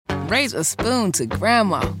raise a spoon to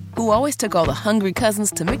Grandma, who always took all the hungry cousins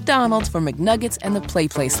to McDonald's for McNuggets and the Play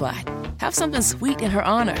Slide. Have something sweet in her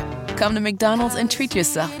honor. Come to McDonald's and treat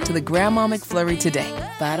yourself to the Grandma McFlurry today.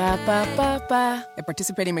 Ba-da-ba-ba-ba. At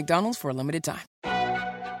participating McDonald's for a limited time.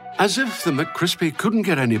 As if the McCrispy couldn't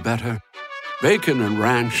get any better, Bacon and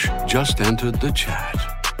Ranch just entered the chat.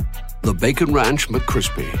 The Bacon Ranch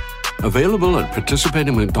McCrispy, available at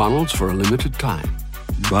participating McDonald's for a limited time.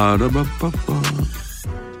 Ba-da-ba-ba-ba.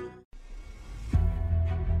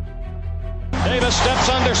 Davis steps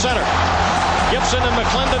under center. Gibson and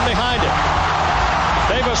McClendon behind him.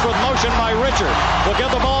 Davis with motion by Richard. Will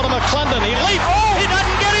give the ball to McClendon. He leaps. Oh, he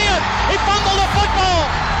doesn't get in. He fumbled the football.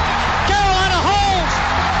 Carolina holds.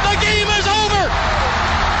 The game is over.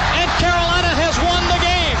 And Carolina has won the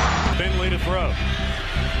game. Finley to throw.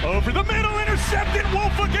 Over the middle, intercepted.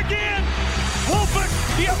 Wolford again. Wolford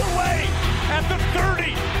the other way at the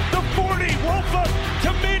 30, the 40. Wolford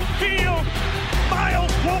to midfield.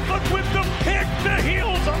 Miles Wolford with the pick. The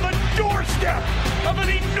Heels on the doorstep of an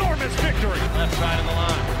enormous victory. Left side of the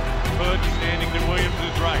line. Hood standing to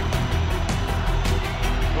Williams' right.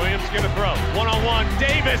 Williams going to throw. One-on-one.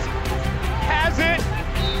 Davis has it.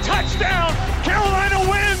 Touchdown. Carolina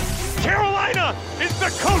wins. Carolina is the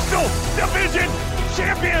Coastal Division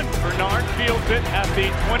champion. Bernard fields it at the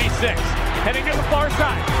 26. Heading to the far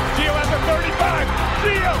side. Gio at the 35.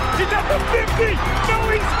 Gio, he's at the 50. No,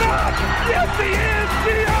 he's not. Yes, he is.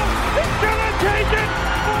 Gio is going to take it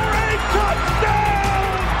for a touchdown.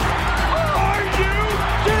 Are you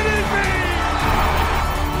kidding me?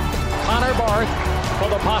 Connor Barth for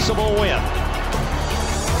the possible win.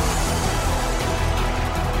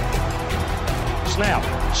 Snap,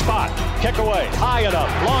 spot, kick away, high enough,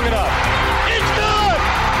 long enough. It's good!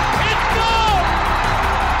 It's good!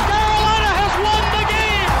 Carolina has won the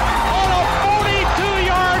game on a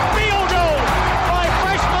 42-yard field goal by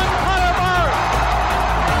freshman Connor Barth.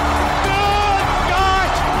 Good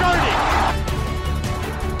gosh, dirty!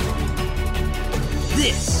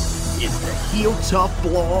 This is the Heel Tough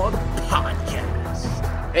Blog Podcast.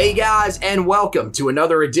 Hey guys, and welcome to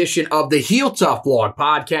another edition of the Heel Tough Blog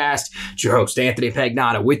Podcast. It's your host, Anthony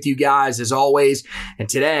Pagnotta, with you guys as always. And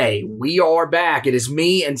today we are back. It is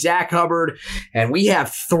me and Zach Hubbard, and we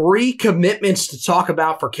have 3 commitments to talk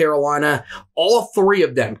about for Carolina. All 3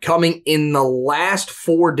 of them coming in the last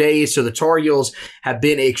 4 days. So the Tar Heels have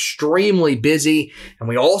been extremely busy. And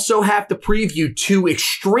we also have to preview 2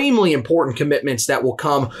 extremely important commitments that will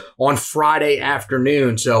come on Friday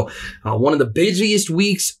afternoon. So one of the busiest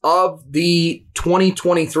weeks of the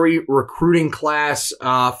 2023 recruiting class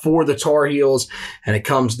for the Tar Heels, and it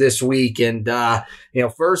comes this week. And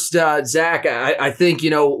first, Zach, I think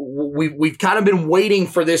we've kind of been waiting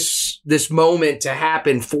for this moment to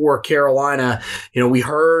happen for Carolina. We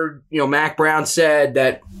heard Mack Brown said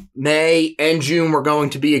that May and June were going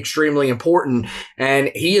to be extremely important,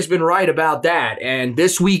 and he has been right about that. And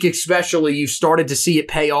this week especially, you started to see it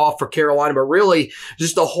pay off for Carolina, but really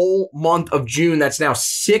just the whole month of June. That's now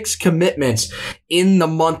 6 commitments in the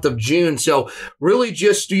month of June. So really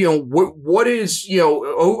just, what is,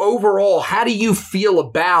 overall, how do you feel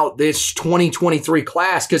about this 2023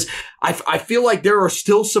 class? Because I feel like there are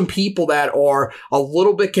still some people that are a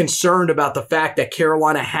little bit concerned about the fact that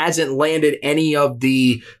Carolina hasn't landed any of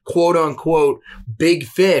the quote unquote big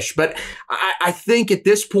fish. But I think at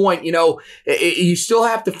this point, you still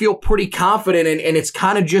have to feel pretty confident, and it's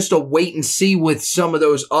kind of just a wait and see with some of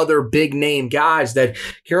those other big name guys that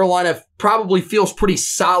Carolina probably feels pretty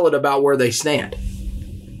solid about where they stand.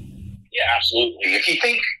 Yeah, absolutely. If you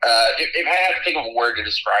think, if I had to think of a word to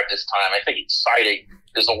describe this time, I think exciting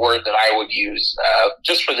is the word that I would use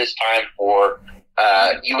just for this time for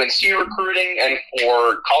UNC recruiting and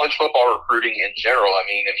for college football recruiting in general. I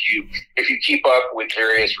mean, if you keep up with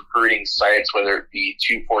various recruiting sites, whether it be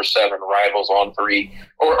 247 Rivals on 3,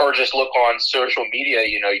 or just look on social media,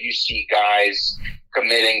 you see guys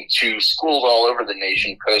committing to schools all over the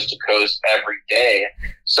nation, coast to coast, every day.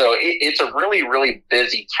 So it's a really, really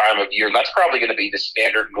busy time of year. And that's probably going to be the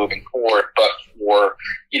standard moving forward. But for,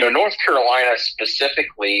 North Carolina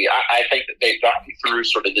specifically, I think that they've gotten through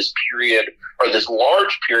sort of this period, or this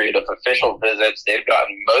large period of official visits. They've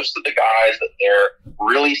gotten most of the guys that they're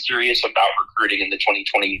really serious about recruiting in the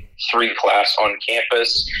 2023 class on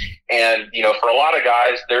campus. And, for a lot of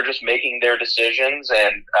guys, they're just making their decisions,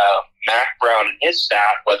 and Mack Brown and his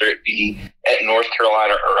staff, whether it be at North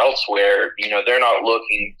Carolina or elsewhere, they're not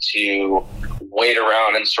looking to wait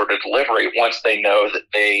around and sort of deliberate. Once they know that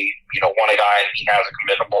they, want a guy and he has a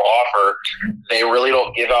committable offer, they really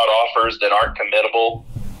don't give out offers that aren't committable.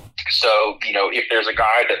 So, if there's a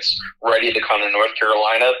guy that's ready to come to North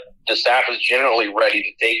Carolina, the staff is generally ready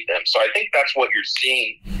to take them. So I think that's what you're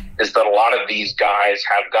seeing, is that a lot of these guys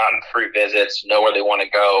have gotten free visits, know where they want to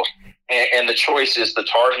go, and the choice is the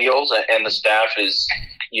Tar Heels, and the staff is,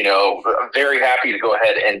 very happy to go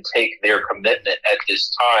ahead and take their commitment at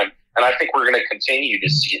this time. And I think we're going to continue to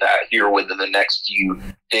see that here within the next few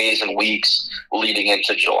days and weeks leading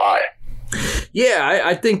into July. Yeah,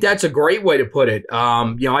 I think that's a great way to put it.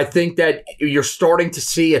 I think that you're starting to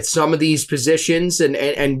see at some of these positions,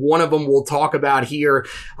 and one of them we'll talk about here,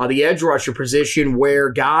 the edge rusher position, where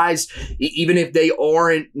guys, even if they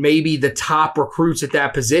aren't maybe the top recruits at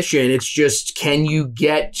that position, it's just, can you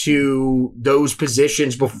get to those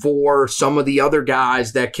positions before some of the other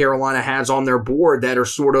guys that Carolina has on their board that are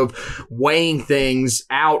sort of weighing things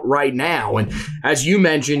out right now? And as you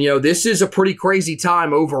mentioned, this is a pretty crazy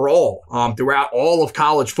time overall throughout all of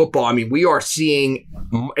college football. I mean, we are seeing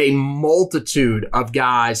a multitude of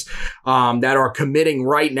guys that are committing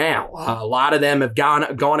right now. A lot of them have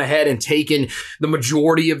gone ahead and taken the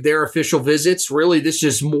majority of their official visits. Really, this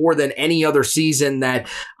is more than any other season that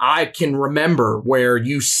I can remember, where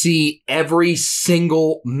you see every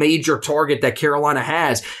single major target that Carolina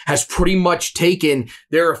has pretty much taken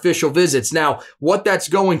their official visits. Now, what that's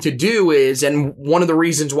going to do is, and one of the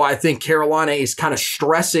reasons why I think Carolina is kind of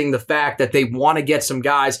stressing the fact that they want to get some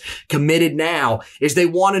guys committed now, is they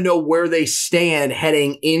want to know where they stand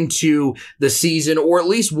heading into the season, or at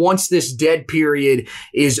least once this dead period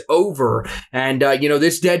is over. And,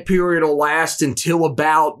 this dead period will last until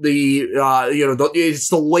about it's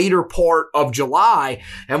the later part of July.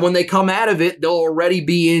 And when they come out of it, they'll already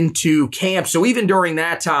be into camp. So even during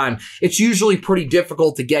that time, it's usually pretty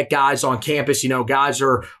difficult to get guys on campus. Guys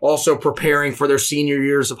are also preparing for their senior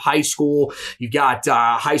years of high school. You've got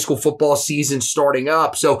high school football season starting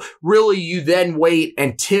up. So really, you then wait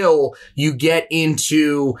until you get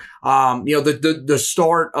into the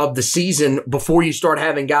start of the season before you start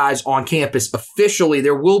having guys on campus officially.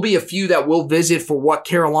 There will be a few that will visit for what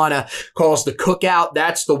Carolina calls the cookout.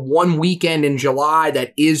 That's the one weekend in July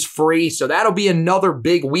that is free. So that'll be another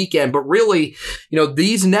big weekend. But really,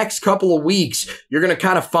 these next couple of weeks, you're going to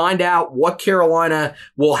kind of find out what Carolina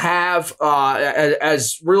will have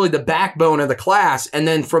as really the backbone of the class. And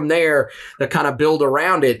then from there, they kind of build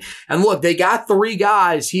around it. And look, they got 3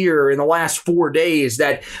 guys here in the last 4 days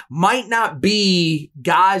that might not be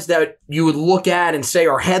guys that you would look at and say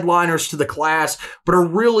are headliners to the class, but are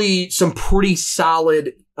really some pretty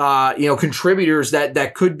solid contributors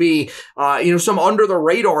that could be, some under the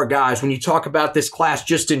radar guys when you talk about this class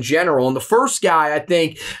just in general. And the first guy, I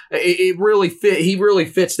think he really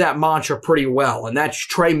fits that mantra pretty well. And that's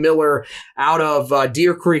Trey Miller out of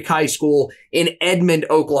Deer Creek High School in Edmond,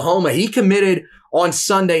 Oklahoma. He committed on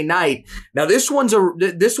Sunday night. Now, this one's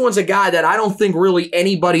a guy that I don't think really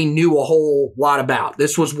anybody knew a whole lot about.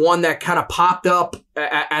 This was one that kind of popped up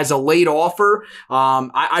as a late offer.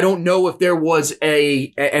 I don't know if there was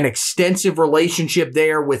an extensive relationship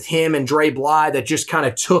there with him and Dre Bly that just kind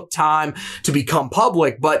of took time to become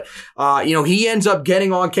public. But, he ends up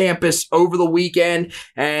getting on campus over the weekend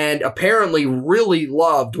and apparently really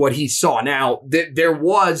loved what he saw. Now, there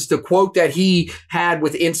was the quote that he had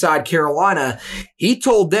with Inside Carolina. He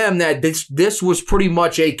told them that this was pretty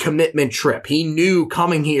much a commitment trip. He knew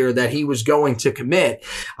coming here that he was going to commit.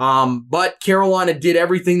 But Carolina did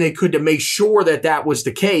everything they could to make sure that was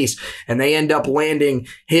the case, and they end up landing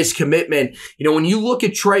his commitment. When you look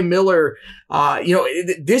at Trey Miller,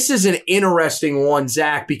 this is an interesting one,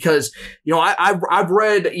 Zach, because, I've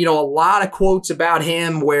read, a lot of quotes about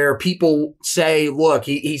him where people say, look,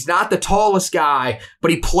 he's not the tallest guy,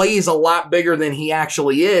 but he plays a lot bigger than he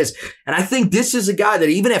actually is. And I think this is a guy that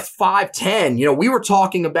even at 5'10", we were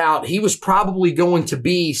talking about he was probably going to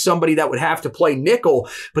be somebody that would have to play nickel.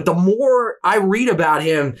 But the more I read about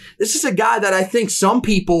him, this is a guy that I think some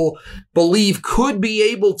people believe could be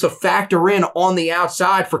able to factor in on the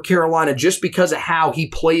outside for Carolina just because of how he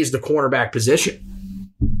plays the cornerback position.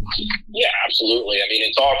 Yeah, absolutely. I mean,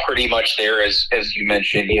 it's all pretty much there, as you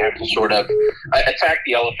mentioned. You have to sort of attack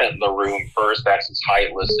the elephant in the room first. That's his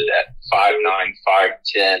height listed at 5'9",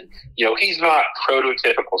 5'10". He's not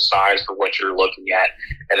prototypical size for what you're looking at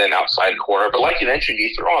an outside corner. But like you mentioned,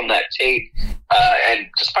 you throw on that tape, and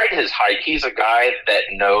despite his height, he's a guy that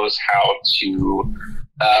knows how to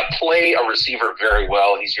play a receiver very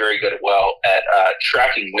well. He's very good at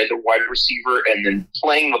tracking with a wide receiver and then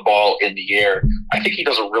playing the ball in the air. I think he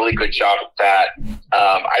does a really good job of that.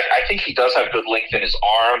 I think he does have good length in his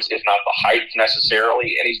arms, if not the height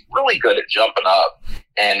necessarily, and he's really good at jumping up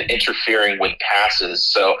and interfering with passes.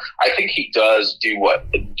 So I think he does what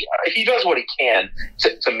he can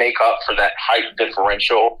to make up for that height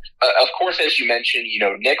differential. Of course, as you mentioned,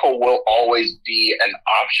 nickel will always be an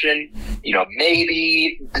option.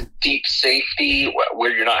 Maybe deep safety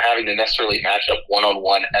where you're not having to necessarily match up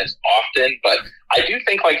one-on-one as often. But I do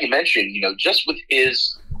think, like you mentioned, just with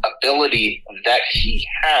his ability that he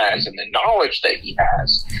has and the knowledge that he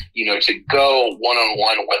has, to go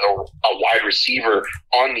one-on-one with a wide receiver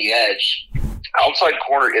on the edge, outside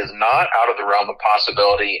corner is not out of the realm of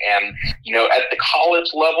possibility. And, at the college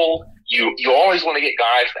level, you always want to get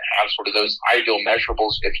guys that have sort of those ideal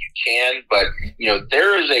measurables if you can. But,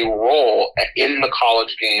 there is a role in the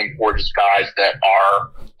college game for just guys that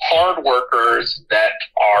are hard workers, that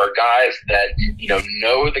are guys that,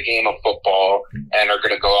 know the game of football and are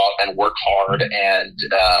going to go out and work hard and,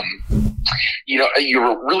 you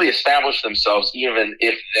really establish themselves even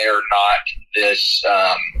if they're not this,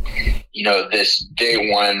 this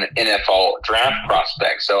day one NFL draft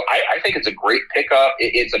prospect. So I think it's a great pickup.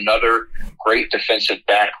 It's another great defensive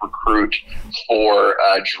back recruit for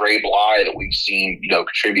Dre Bly that we've seen,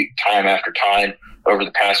 contribute time after time over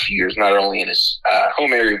the past few years, not only in his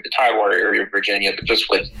home area of the Tidewater area of Virginia, but just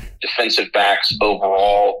with defensive backs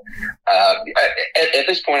overall. At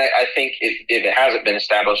this point, I think if it hasn't been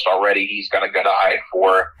established already, he's got a good eye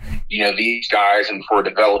for, these guys and for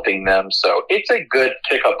developing them. So it's a good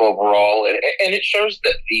pickup overall. And it shows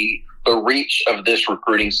that the reach of this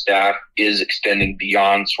recruiting staff is extending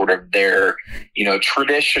beyond sort of their,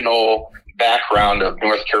 traditional background of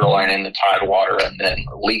North Carolina and the Tidewater, and then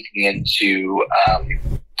leaking into,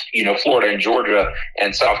 Florida and Georgia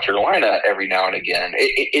and South Carolina every now and again.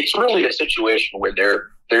 It's really a situation where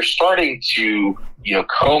they're starting to,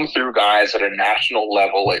 comb through guys at a national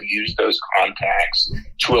level and use those contacts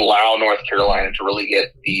to allow North Carolina to really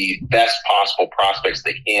get the best possible prospects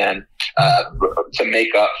they can to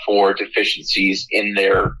make up for deficiencies in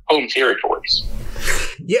their home territories.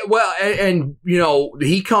 Yeah, well, and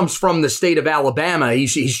he comes from the state of Alabama.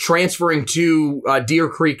 He's transferring to Deer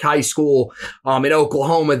Creek High School in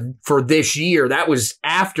Oklahoma for this year. That was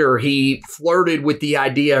after he flirted with the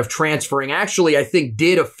idea of transferring. Actually, I think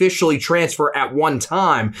did officially transfer at one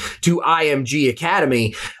time to IMG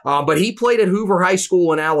Academy. But he played at Hoover High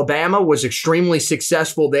School in Alabama, was extremely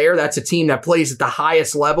successful there. That's a team that plays at the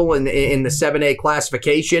highest level in the 7A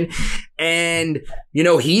classification. And,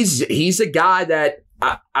 he's a guy that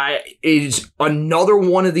is another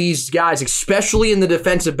one of these guys, especially in the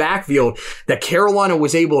defensive backfield, that Carolina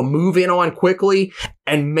was able to move in on quickly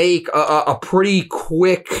and make a pretty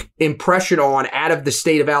quick impression on out of the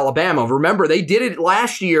state of Alabama. Remember, they did it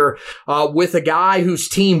last year with a guy whose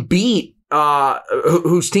team beat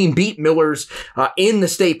Miller's in the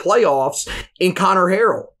state playoffs in Connor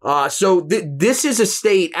Harrell. So this is a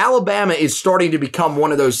state, Alabama is starting to become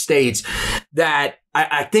one of those states that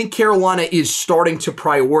I think Carolina is starting to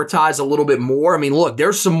prioritize a little bit more. I mean, look,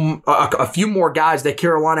 there's a few more guys that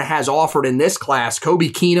Carolina has offered in this class. Kobe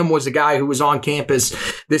Keenum was a guy who was on campus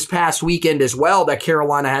this past weekend as well that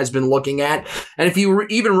Carolina has been looking at. And if you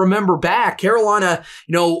even remember back, Carolina,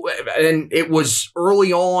 and it was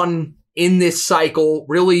early on in this cycle,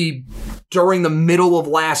 really during the middle of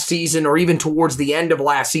last season or even towards the end of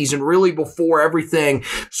last season, really before everything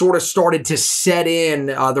sort of started to set in,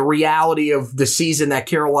 the reality of the season that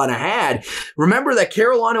Carolina had. Remember that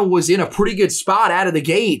Carolina was in a pretty good spot out of the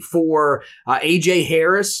gate for A.J.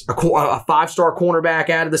 Harris, a five-star cornerback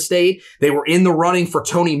out of the state. They were in the running for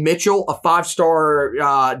Tony Mitchell, a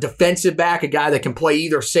five-star defensive back, a guy that can play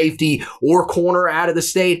either safety or corner out of the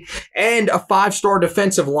state, and a five-star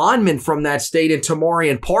defensive lineman from that state in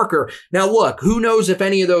Tamarian Parker. Now, look, who knows if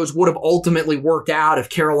any of those would have ultimately worked out if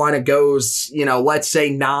Carolina goes, let's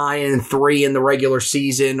say 9-3 in the regular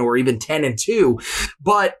season or even 10-2.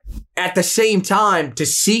 But at the same time, to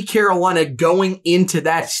see Carolina going into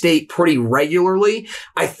that state pretty regularly,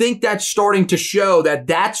 I think that's starting to show that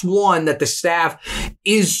that's one that the staff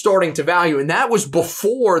is starting to value. And that was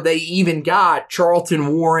before they even got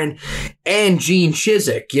Charlton Warren and Gene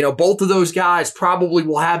Chizik. Both of those guys probably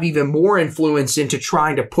will have even more influence into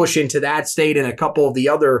trying to push into that state and a couple of the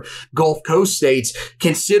other Gulf Coast states,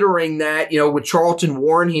 considering that, with Charlton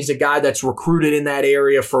Warren, he's a guy that's recruited in that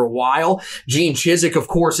area for a while. Gene Chizik, of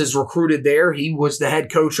course, is recruited there. He was the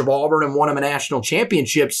head coach of Auburn and won him a national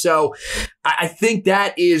championship. So I think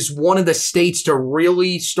that is one of the states to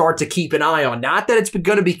really start to keep an eye on. Not that it's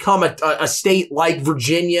going to become a state like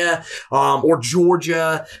Virginia or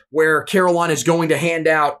Georgia, where Carolina is going to hand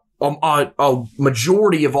out a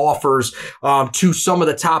majority of offers to some of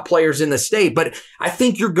the top players in the state. But I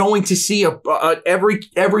think you're going to see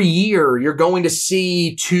every year, you're going to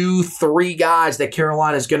see 2-3 guys that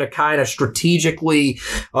Carolina is going to kind of strategically,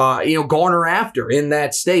 garner after in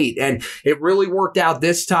that state. And it really worked out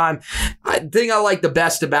this time. The thing I like the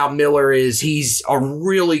best about Miller is he's a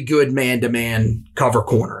really good man-to-man cover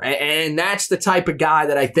corner. And that's the type of guy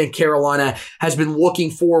that I think Carolina has been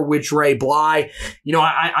looking for with Dre Bly.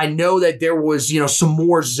 I know that there was, some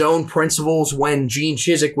more zone principles when Gene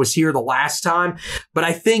Chizik was here the last time, but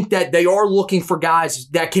I think that they are looking for guys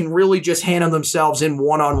that can really just handle themselves in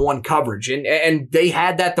one-on-one coverage. And they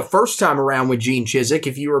had that the first time around with Gene Chizik,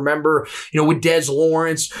 if you remember, with Des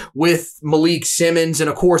Lawrence, with Malik Simmons, and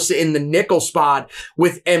of course in the nickel spot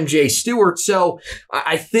with MJ Stewart. So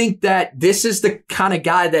I think that this is the kind of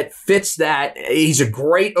guy that fits that. He's a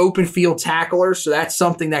great open field tackler, so that's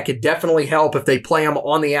something that could definitely help if they play him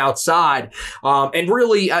on the outside. And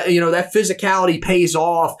really, that physicality pays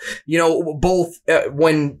off, both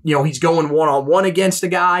when, he's going one-on-one against a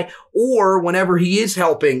guy or whenever he is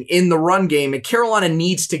helping in the run game. And Carolina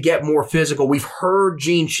needs to get more physical. We've heard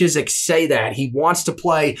Gene Chizik say that. He wants to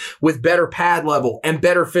play with better pad level and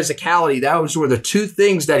better physicality. Those were the two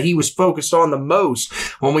things that he was focused on the most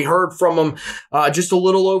when we heard from him just a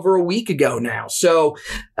little over a week ago now. So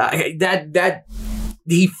that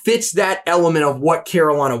he fits that element of what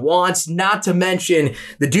Carolina wants, not to mention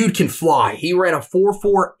the dude can fly. He ran a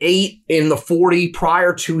 4.48 in the 40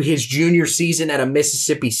 prior to his junior season at a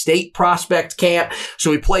Mississippi State prospect camp.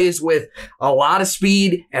 So he plays with a lot of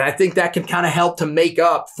speed, and I think that can kind of help to make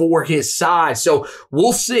up for his size. So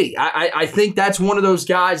we'll see. I think that's one of those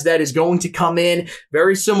guys that is going to come in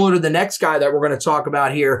very similar to the next guy that we're going to talk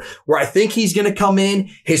about here, where I think he's going to come in.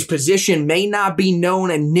 His position may not be known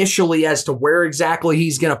initially as to where exactly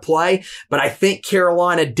he's going to play, but I think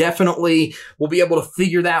Carolina definitely will be able to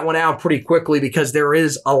figure that one out pretty quickly because there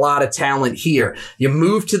is a lot of talent here. You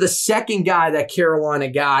move to the second guy that Carolina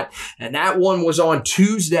got, and that one was on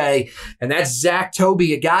Tuesday, and that's Zach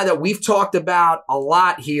Toby, a guy that we've talked about a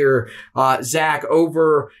lot here, Zach,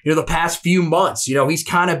 over the past few months. He's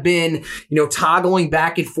kind of been toggling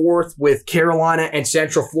back and forth with Carolina and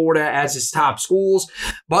Central Florida as his top schools.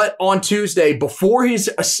 But on Tuesday, before his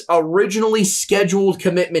originally scheduled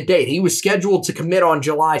commitment date, he was scheduled to commit on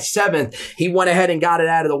July 7th. He went ahead and got it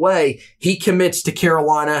out of the way. He commits to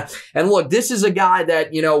Carolina. And look, this is a guy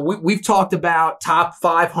that, we've talked about. Top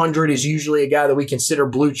 500 is usually a guy that we consider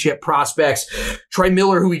blue chip prospects. Trey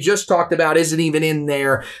Miller, who we just talked about, isn't even in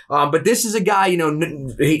there. But this is a guy,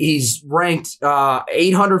 he's ranked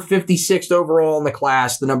 856th overall in the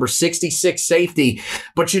class, the number 66 safety.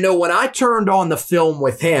 But when I turned on the film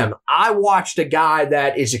with him, I watched a guy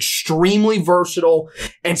that is extremely versatile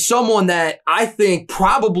and someone that I think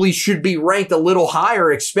probably should be ranked a little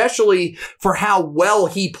higher, especially for how well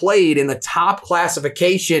he played in the top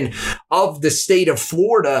classification of the state of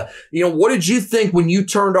Florida. What did you think when you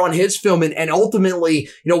turned on his film, and ultimately,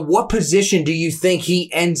 what position do you think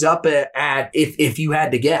he ends up at if you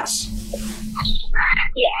had to guess?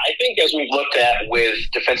 Yeah, I think as we've looked at with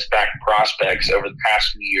defensive back prospects over the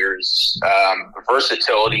past few years,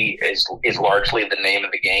 versatility is largely the name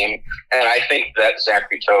of the game. And I think that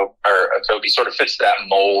Zachary Toby sort of fits that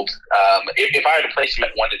mold. If I had to place him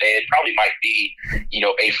at one today, it probably might be,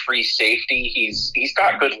 a free safety. He's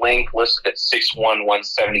got good length, listed at 6'1",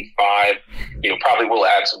 175. Probably will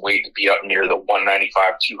add some weight to be up near the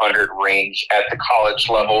 195, 200 range at the college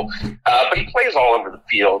level. But he plays all over the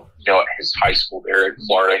field. At his high school there in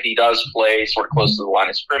Florida, he does play sort of close to the line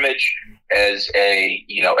of scrimmage as a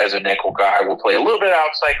nickel guy. Will play a little bit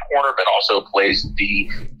outside corner, but also plays the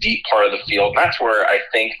deep part of the field. And that's where I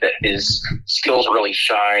think that his skills really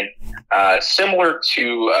shine. Similar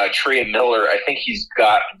to Trey Miller, I think he's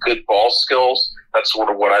got good ball skills. That's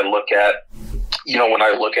sort of what I look at. When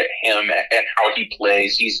I look at him and how he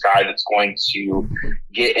plays, he's a guy that's going to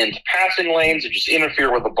get into passing lanes and just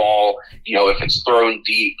interfere with the ball, if it's thrown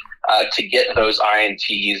deep, to get those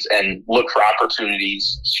INTs and look for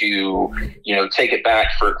opportunities to, take it back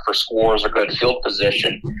for scores or good field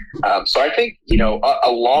position. So I think,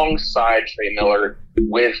 alongside Trey Miller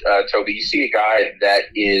with Toby, you see a guy that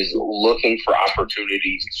is looking for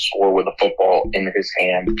opportunities to score with a football in his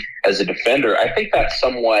hand as a defender. I think that's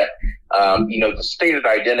somewhat, the stated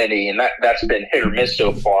identity, and that's been hit or miss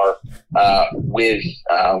so far with,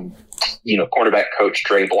 cornerback coach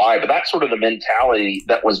Dre Bly. But that's sort of the mentality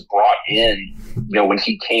that was brought in when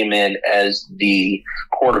he came in as the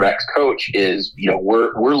quarterback's coach is,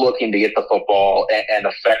 we're looking to get the football and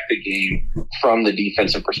affect the game from the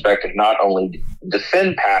defensive perspective, not only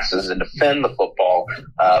defend passes and defend the football,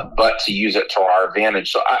 but to use it to our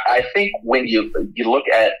advantage. So I think when you look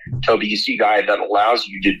at Toby, you see a guy that allows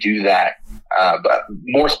you to do that, but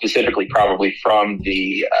more specifically probably from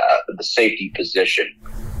the safety position.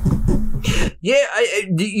 Yeah,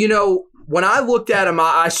 when I looked at him,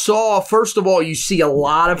 I saw, first of all, you see a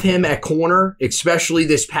lot of him at corner, especially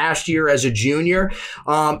this past year as a junior,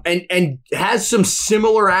 and has some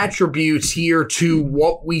similar attributes here to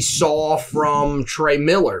what we saw from Trey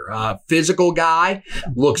Miller. Physical guy,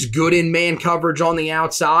 looks good in man coverage on the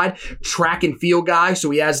outside, track and field guy,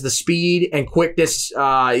 so he has the speed and quickness,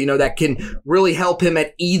 that can really help him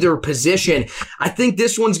at either position. I think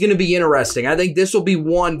this one's going to be interesting. I think this will be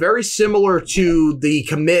one very similar to the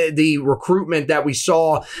recruitment that we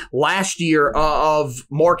saw last year of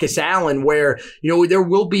Marcus Allen, where, there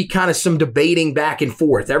will be kind of some debating back and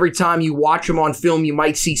forth. Every time you watch him on film, you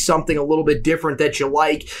might see something a little bit different that you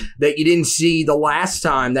like that you didn't see the last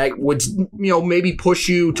time that would, maybe push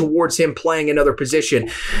you towards him playing another position.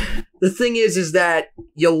 The thing is that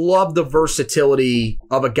you love the versatility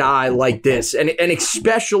of a guy like this, and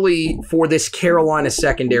especially for this Carolina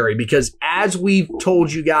secondary, because as we've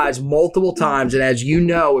told you guys multiple times, and as you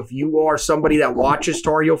know, if you are somebody that watches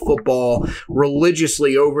Tar Heel football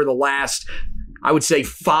religiously over the last, I would say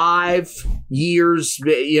 5 years,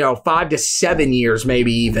 5 to 7 years,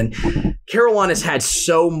 maybe even, Carolina's had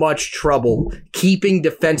so much trouble keeping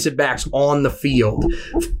defensive backs on the field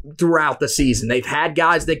throughout the season. They've had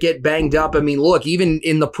guys that get banged up. I mean, look, even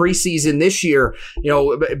in the preseason this year,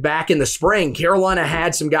 back in the spring, Carolina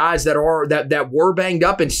had some guys that were banged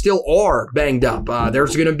up and still are banged up.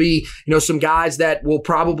 There's going to be, some guys that will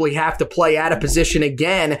probably have to play out of position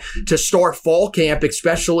again to start fall camp,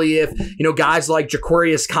 especially if, guys like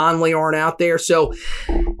Jaquarius Conley aren't out there. So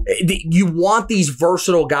you want these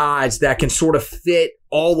versatile guys that can sort of fit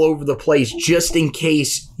all over the place just in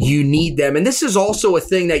case you need them. And this is also a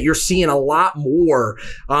thing that you're seeing a lot more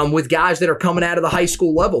with guys that are coming out of the high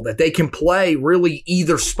school level, that they can play really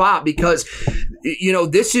either spot, because,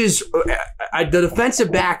 this is the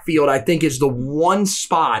defensive backfield, I think, is the one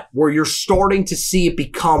spot where you're starting to see it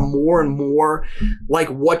become more and more like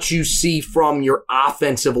what you see from your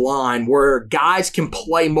offensive line, where guys can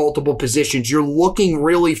play multiple positions. You're looking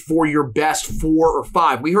really for your best 4 or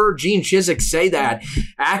 5. We heard Gene Chizik say that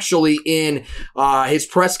actually in his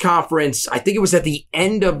press conference. I think it was at the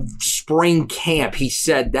end of spring camp. He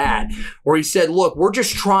said that, where he said, look, we're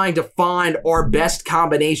just trying to find our best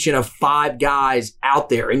combination of 5 guys out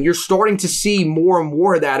there. And you're starting to see more and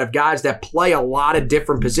more of that, of guys that play a lot of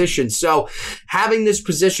different positions. So having this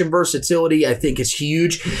position versatility, I think, is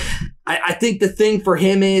huge. I think the thing for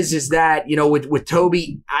him is that, with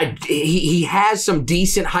Toby, he has some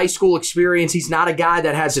decent high school experience. He's not a guy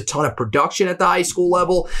that has a ton of production at the high school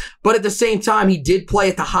level, but at the same time, he did play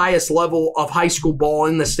at the highest level of high school ball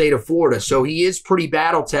in the state of Florida. So he is pretty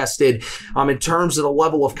battle tested in terms of the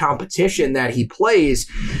level of competition that he plays.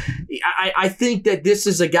 I think that this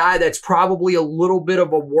is a guy that's probably a little bit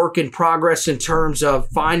of a work in progress in terms of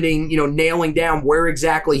finding, nailing down where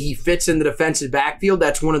exactly he fits in the defensive backfield.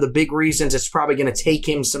 That's one of the big reasons it's probably going to take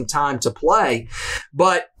him some time to play.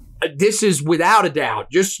 But this is without a doubt,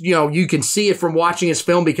 just, you can see it from watching his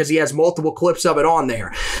film because he has multiple clips of it on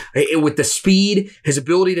there. With the speed, his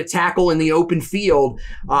ability to tackle in the open field,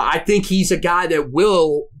 I think he's a guy that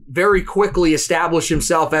will very quickly establish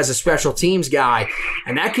himself as a special teams guy.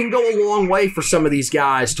 And that can go a long way for some of these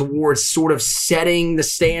guys towards sort of setting the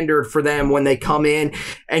standard for them when they come in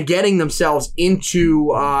and getting themselves into,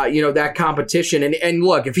 that competition. And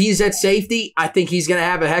look, if he's at safety, I think he's going to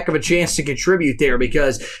have a heck of a chance to contribute there,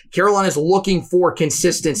 because Carolina's looking for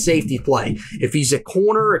consistent safety play. If he's at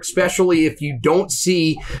corner, especially if you don't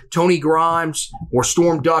see Tony Grimes or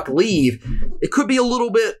Storm Duck leave, it could be a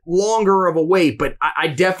little bit longer of a wait, but I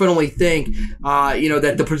definitely think,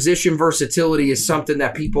 that the position versatility is something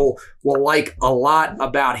that people will like a lot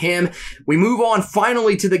about him. We move on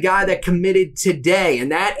finally to the guy that committed today,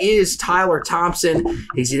 and that is Tyler Thompson.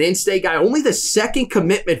 He's an in-state guy, only the second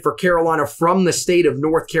commitment for Carolina from the state of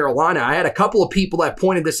North Carolina. I had a couple of people that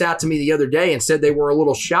pointed this out to me the other day and said they were a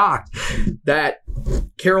little shocked that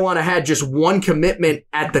Carolina had just one commitment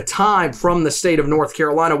at the time from the state of North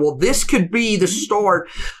Carolina. Well, this could be the start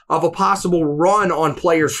of a possible run on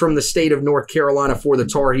players from the state of North Carolina for the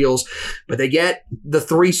Tar Heels. But they get the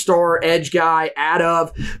 3-star edge guy out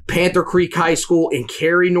of Panther Creek High School in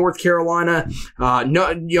Cary, North Carolina.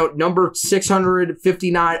 Number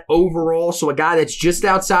 659 overall, so a guy that's just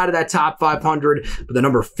outside of that top 500, but the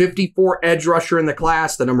number 54 edge rusher in the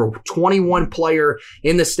class, the number 21 player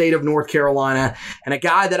in the state of North Carolina, and a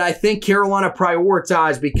guy that I think Carolina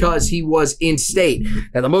prioritized because he was in state.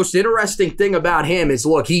 Now, the most interesting thing about him is,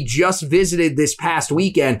 look, he just visited this past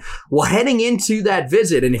weekend. Well, heading into that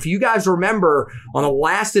visit, and if you guys remember on the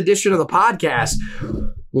last edition of the podcast,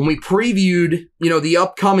 when we previewed, the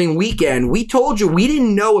upcoming weekend, we told you we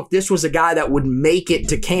didn't know if this was a guy that would make it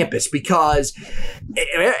to campus because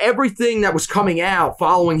everything that was coming out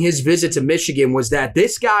following his visit to Michigan was that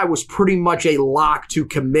this guy was pretty much a lock to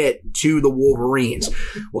commit to the Wolverines.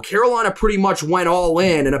 Well, Carolina pretty much went all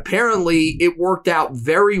in, and apparently it worked out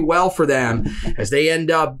very well for them as they end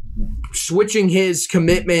up switching his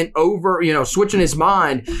commitment over, switching his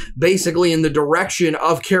mind basically in the direction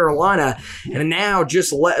of Carolina. And now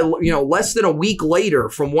just, less than a week later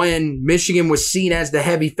from when Michigan was seen as the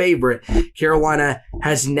heavy favorite, Carolina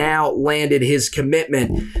has now landed his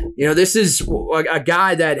commitment. This is a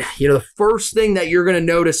guy that, the first thing that you're going to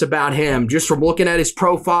notice about him, just from looking at his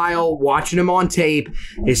profile, watching him on tape,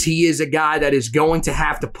 is he is a guy that is going to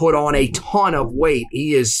have to put on a ton of weight.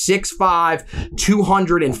 He is 6'5",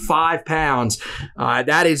 205 pounds.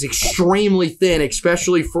 That is extremely thin,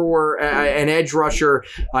 especially for an edge rusher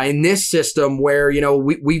in this system where,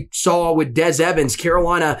 we saw with Des Evans,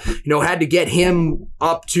 Carolina, had to get him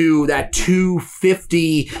up to that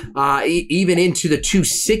 250, even into the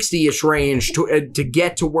 260-ish range to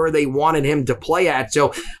get to where they wanted him to play at.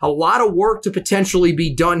 So a lot of work to potentially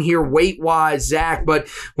be done here weight-wise, Zach. But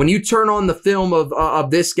when you turn on the film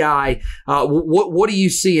of this guy, what do you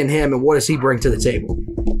see in him and what does he bring to the table?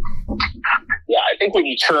 Yeah, I think when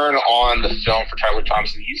you turn on the film for Tyler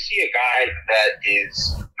Thompson, you see a guy that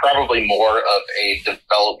is probably more of a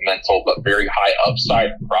developmental but very high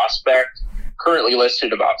upside prospect. Currently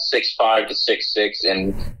listed about 6'5" to 6'6"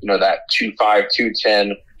 in that 2'5",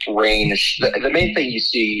 210 range. The main thing you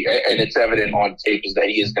see, and it's evident on tape, is that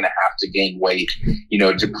he is going to have to gain weight,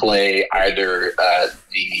 to play either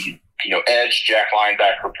the edge, jack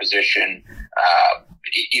linebacker position,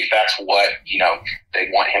 if that's what they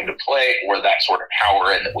want him to play, or that sort of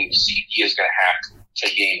power end that we've seen. He is going to have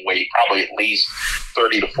to gain weight, probably at least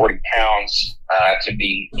 30 to 40 pounds to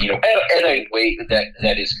be at a weight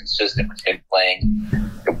that is consistent with him playing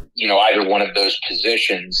either one of those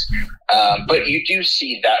positions. But you do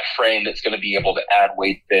see that frame that's going to be able to add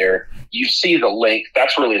weight there. You see the length.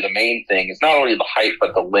 That's really the main thing. It's not only the height,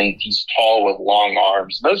 but the length. He's tall with long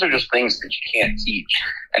arms. Those are just things that you can't teach.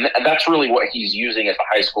 And that's really what he's using at the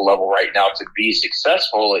high school level right now to be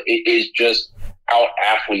successful. It is just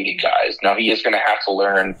out-athleting guys. Now, he is going to have to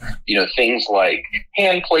learn, things like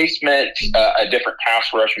hand placement, different pass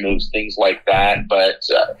rush moves, things like that. But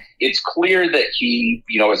it's clear that he,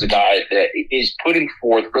 is a guy that is putting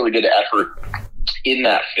forth really good effort in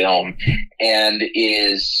that film and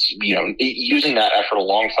is, using that effort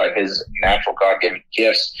alongside his natural God-given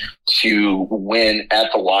gifts to win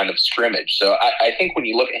at the line of scrimmage. So I think when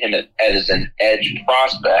you look at him as an edge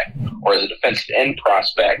prospect or as a defensive end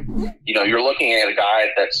prospect, you're looking at a guy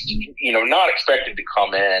that's, not expected to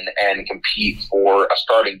come in and compete for a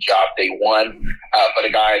starting job day one, but a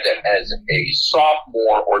guy that as a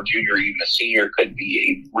sophomore or junior, even a senior, could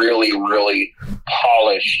be a really, really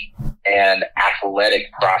polished and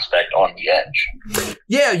athletic prospect on the edge.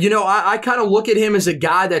 Yeah, I kind of look at him as a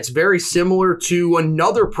guy that's very similar to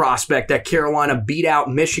another prospect that Carolina beat out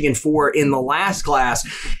Michigan for in the last class.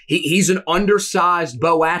 He's an undersized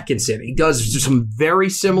Bo Atkinson. He does some very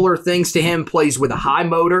similar things to him, plays with a high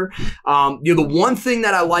motor. The one thing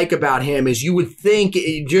that I like about him is you would think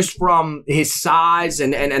just from his size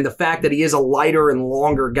and the fact that he is a lighter and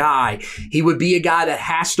longer guy, he would be a guy that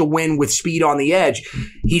has to win with speed on the edge.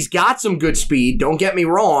 He's got some good speed, don't get me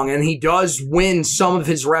wrong, and he does win some of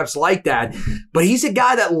his reps like that, but he's a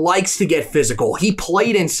guy that likes to get physical. He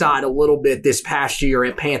played inside a little bit this past year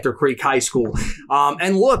at Panther Creek High School.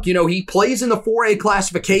 And look, he plays in the 4A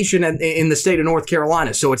classification in the state of North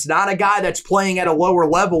Carolina, so it's not a guy that's playing at a lower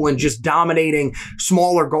level and just dominating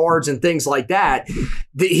smaller guards and things like that.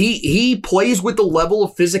 He plays with the level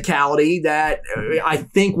of physicality that I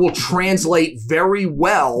think will translate very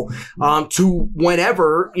well to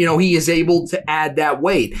whenever, he is able to add that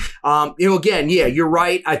weight. Again, yeah, you're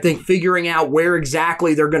right. I think figuring out where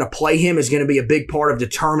exactly they're going to play him is going to be a big part of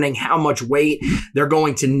determining how much weight they're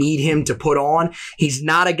going to need him to put on. He's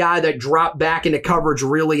not a guy that dropped back into coverage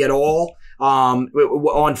really at all.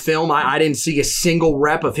 On film, I didn't see a single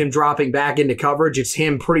rep of him dropping back into coverage. It's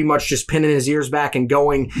him pretty much just pinning his ears back and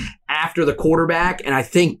going after the quarterback. And I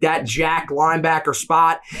think that jack linebacker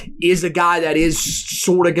spot is a guy that is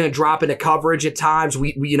sort of going to drop into coverage at times.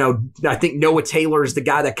 I think Noah Taylor is the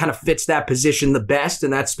guy that kind of fits that position the best,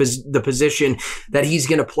 and that's the position that he's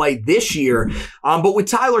going to play this year. But with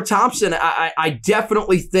Tyler Thompson, I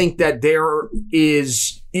definitely think that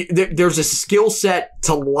there's a skill set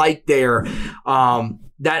to like there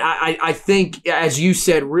that I think, as you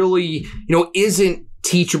said, really, isn't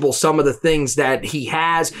teachable, some of the things that he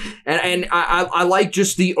has. And I like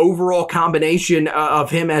just the overall combination of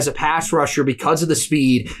him as a pass rusher because of the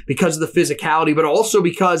speed, because of the physicality, but also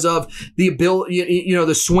because of the ability,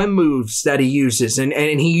 the swim moves that he uses. And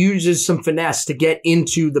he uses some finesse to get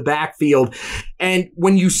into the backfield. And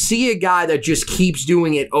when you see a guy that just keeps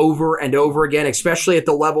doing it over and over again, especially at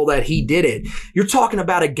the level that he did it, you're talking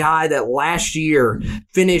about a guy that last year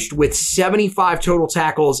finished with 75 total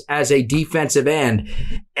tackles as a defensive end,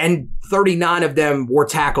 and 39 of them were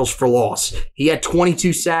tackles for loss. He had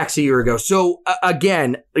 22 sacks a year ago. So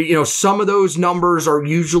again, some of those numbers are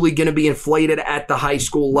usually going to be inflated at the high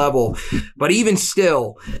school level. But even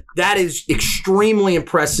still, that is extremely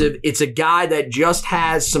impressive. It's a guy that just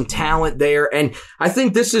has some talent there. And I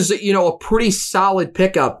think this is, a pretty solid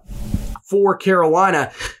pickup for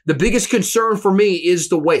Carolina. The biggest concern for me is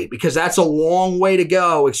the weight, because that's a long way to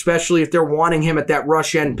go, especially if they're wanting him at that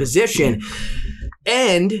rush end position.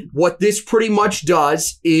 And what this pretty much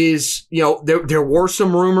does is, there were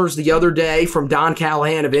some rumors the other day from Don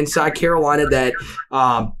Callahan of Inside Carolina that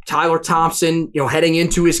Tyler Thompson, heading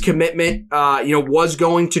into his commitment, was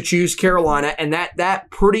going to choose Carolina, and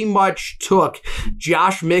that pretty much took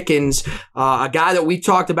Josh Mickens, a guy that we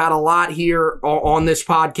talked about a lot here on this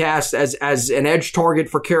podcast as an edge target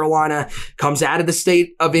for Carolina, comes out of the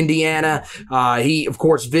state of Indiana. He, of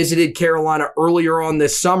course, visited Carolina earlier on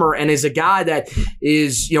this summer and is a guy that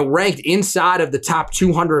is, ranked inside of the top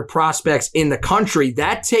 200 prospects in the country.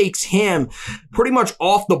 That takes him pretty much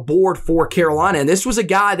off the board for Carolina. And this was a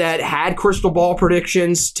guy that had crystal ball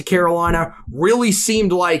predictions to Carolina, really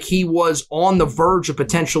seemed like he was on the verge of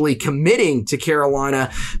potentially committing to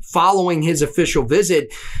Carolina following his official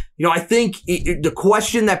visit. I think the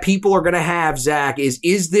question that people are going to have, Zach,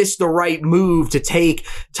 is this the right move to take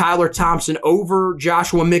Tyler Thompson over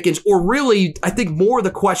Joshua Mickens? Or really, I think more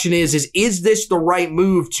the question is this the right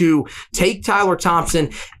move to take Tyler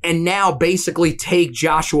Thompson and now basically take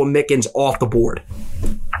Joshua Mickens off the board?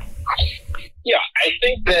 Yeah, I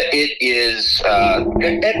think that it is,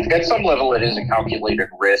 at some level, it is a calculated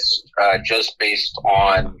risk, just based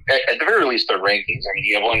on, at the very least, their rankings. I mean,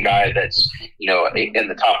 you have one guy that's, in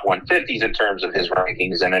the top 150s in terms of his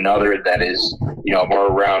rankings, and another that is,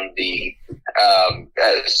 more around the,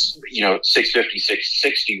 650,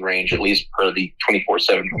 660 range, at least per the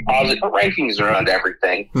 24/7 composite. The rankings are around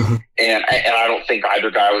everything. Mm-hmm. And I don't think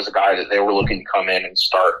either guy was a guy that they were looking to come in and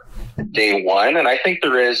start day one. And I think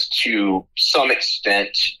there is, to some extent,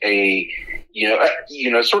 a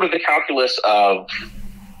sort of the calculus of,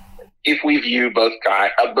 if we view both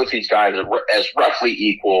these guys as roughly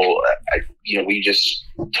equal,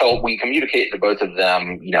 we communicate to both of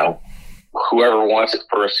them, whoever wants it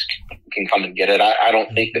first can come and get it. I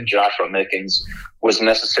don't think that Joshua Mickens was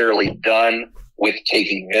necessarily done with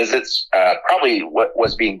taking visits. Probably what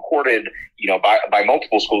was being courted, by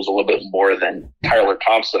multiple schools a little bit more than Tyler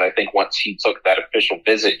Thompson. I think once he took that official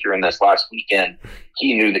visit during this last weekend,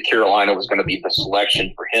 he knew that Carolina was going to be the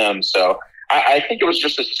selection for him. So I think it was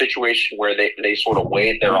just a situation where they sort of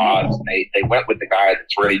weighed their odds. And they went with the guy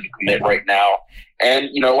that's ready to commit right now. And,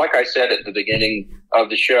 like I said at the beginning of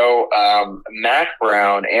the show, Mack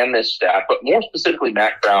Brown and this staff, but more specifically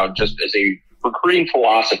Mack Brown, just as a recruiting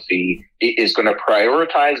philosophy, is going to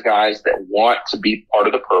prioritize guys that want to be part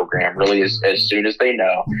of the program really as soon as they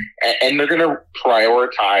know. And they're going to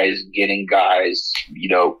prioritize getting guys,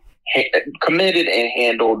 committed and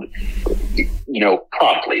handled,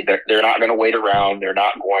 promptly. They're not going to wait around. They're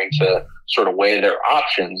not going to sort of weigh their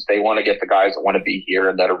options. They want to get the guys that want to be here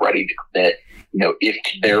and that are ready to commit, if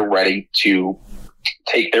they're ready to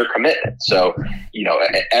take their commitment. So,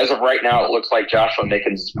 as of right now, it looks like Joshua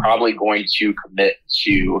Mickens is probably going to commit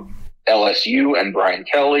to LSU and Brian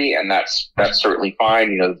Kelly, and that's certainly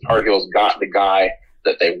fine. The Tar Heels got the guy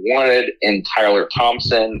that they wanted in Tyler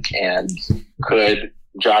Thompson, and could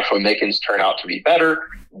Joshua Mickens turn out to be better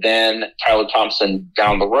than Tyler Thompson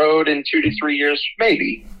down the road in 2 to 3 years?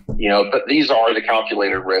 Maybe. but these are the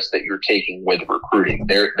calculated risks that you're taking with recruiting.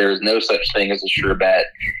 There's no such thing as a sure bet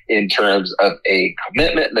in terms of a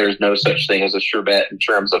commitment. There's no such thing as a sure bet in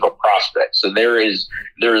terms of a prospect. So there is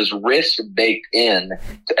risk baked in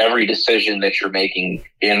to every decision that you're making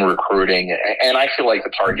in recruiting. And I feel like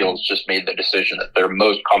the Tar Heels just made the decision that they're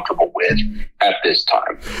most comfortable with at this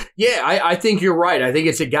time. Yeah, I think you're right. I think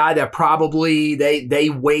it's a guy that probably they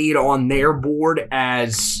weighed on their board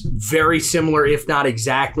as very similar, if not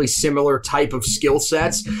exactly similar type of skill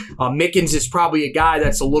sets. Mickens is probably a guy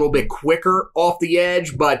that's a little bit quicker off the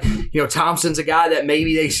edge, but Thompson's a guy that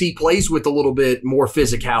maybe they see plays with a little bit more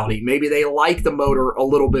physicality. Maybe they like the motor a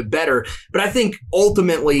little bit better. But I think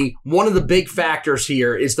ultimately one of the big factors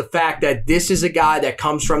here is the fact that this is a guy that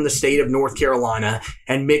comes from the state of North Carolina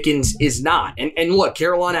and Mickens is not. And look,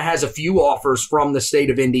 Carolina has a few offers from the state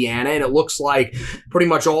of Indiana, and it looks like pretty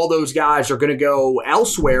much all those guys are going to go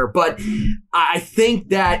elsewhere. But I think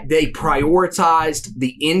that they prioritized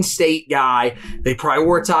the in-state guy. They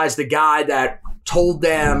prioritized the guy that told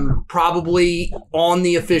them probably on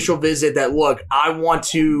the official visit that, look, I want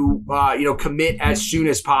to, commit as soon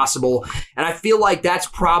as possible. And I feel like that's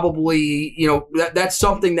probably, that's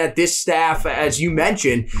something that this staff, as you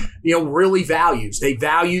mentioned, really values. They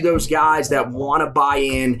value those guys that want to buy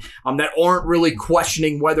in, that aren't really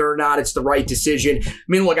questioning whether or not it's the right decision. I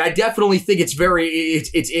mean, look, I definitely think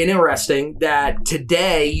it's interesting that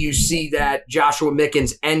today you see that Joshua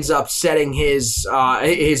Mickens ends up setting his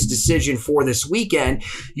decision for this weekend.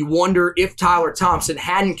 You wonder if Tyler Thompson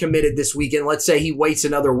hadn't committed this weekend, let's say he waits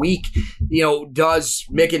another week, does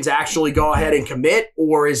Mickens actually go ahead and commit?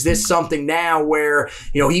 Or is this something now where,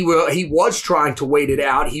 he was trying to wait it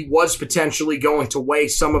out. He was potentially going to weigh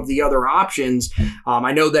some of the other options.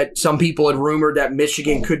 I know that some people had rumored that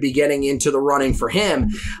Michigan could be getting into the running for him.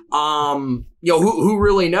 Who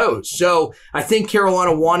really knows? So I think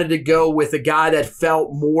Carolina wanted to go with a guy that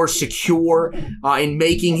felt more secure in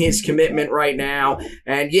making his commitment right now.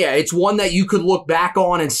 And yeah, it's one that you could look back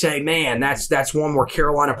on and say, man, that's one where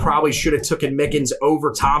Carolina probably should have taken Mickens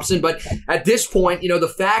over Thompson. But at this point,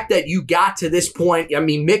 the fact that you got to this point, I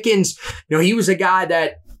mean, Mickens, he was a guy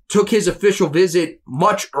that took his official visit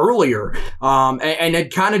much earlier and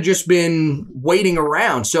had kind of just been waiting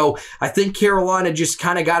around. So I think Carolina just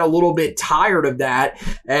kind of got a little bit tired of that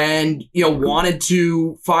and, wanted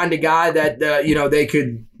to find a guy that,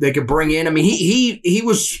 they could bring in. I mean, he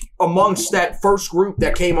was amongst that first group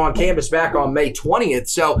that came on campus back on May 20th.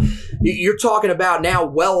 So you're talking about now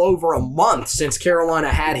well over a month since Carolina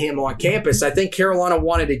had him on campus. I think Carolina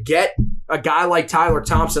wanted to get a guy like Tyler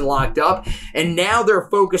Thompson locked up, and now they're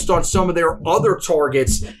focused on some of their other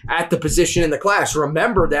targets at the position in the class.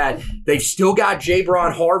 Remember that they've still got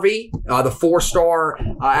Jabron Harvey, the 4-star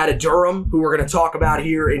out of Durham, who we're going to talk about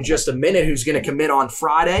here in just a minute, who's going to commit on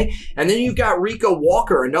Friday. And then you've got Rico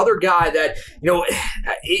Walker, another guy that,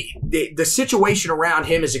 the situation around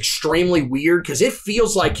him is extremely weird because it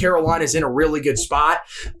feels like Carolina's in a really good spot,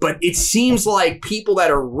 but it seems like people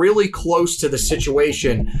that are really close to the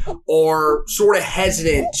situation are sort of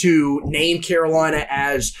hesitant to name Carolina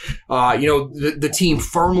as, the team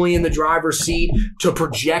firmly in the driver's seat, to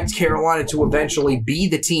project Carolina to eventually be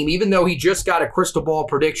the team, even though he just got a crystal ball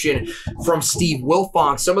prediction from Steve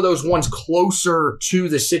Wilfong. Some of those ones closer to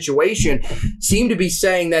the situation seem to be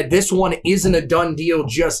saying that this one isn't a done deal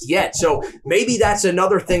just yet. So maybe that's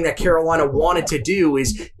another thing that Carolina wanted to do,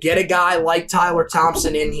 is get a guy like Tyler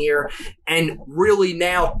Thompson in here and really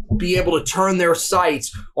now be able to turn their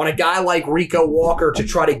sights on a guy like Rico Walker to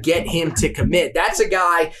try to get him to commit. That's a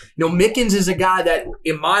guy, Mickens is a guy that,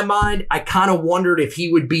 in my mind, I kind of wondered if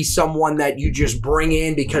he would be someone that you just bring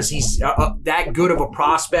in because he's that good of a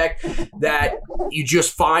prospect that you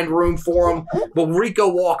just find room for him. But Rico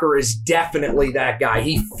Walker is definitely that guy.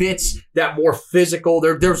 He fits that more physical.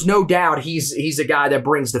 There's no doubt he's a guy that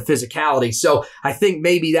brings the physicality. So I think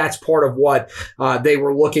maybe that's part of what they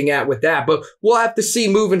were looking at with that. But we'll have to see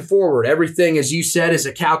moving forward. Everything, as you said, is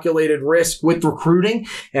a calculated risk with recruiting.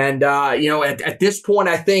 And, at this point,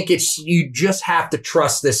 I think you just have to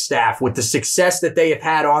trust this staff with the success that they have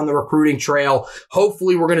had on the recruiting trail.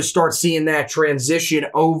 Hopefully, we're going to start seeing that transition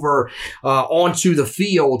over onto the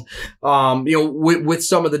field, with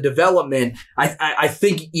some of the development. I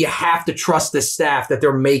think you have to trust the staff that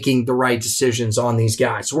they're making the right decisions on these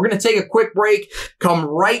guys. So we're going to take a quick break, come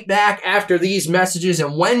right back after these messages.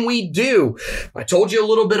 And when we do, I told you a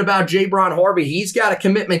little bit about Jabron Harvey. He's got a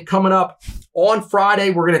commitment coming up On Friday,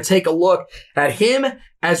 we're going to take a look at him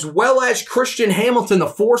as well as Christian Hamilton, the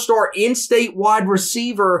 4-star in-state wide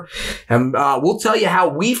receiver. And we'll tell you how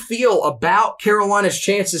we feel about Carolina's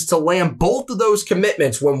chances to land both of those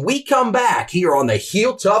commitments when we come back here on the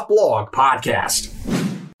Heel Tough Blog podcast.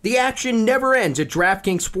 The action never ends at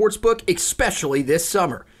DraftKings Sportsbook, especially this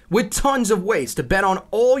summer. With tons of ways to bet on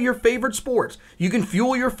all your favorite sports, you can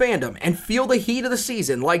fuel your fandom and feel the heat of the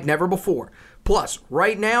season like never before. Plus,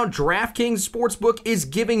 right now, DraftKings Sportsbook is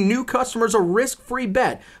giving new customers a risk-free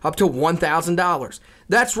bet up to $1,000.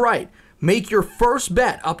 That's right. Make your first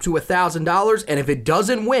bet up to $1,000, and if it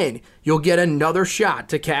doesn't win, you'll get another shot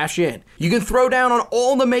to cash in. You can throw down on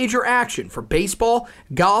all the major action for baseball,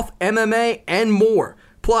 golf, MMA, and more.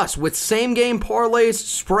 Plus, with same-game parlays,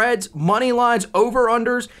 spreads, money lines,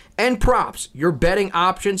 over-unders, and props, your betting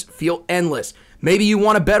options feel endless. Maybe you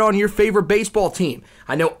want to bet on your favorite baseball team.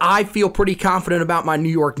 I know I feel pretty confident about my New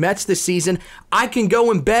York Mets this season. I can go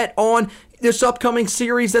and bet on this upcoming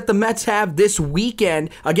series that the Mets have this weekend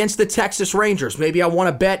against the Texas Rangers. Maybe I want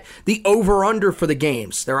to bet the over-under for the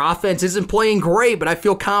games. Their offense isn't playing great, but I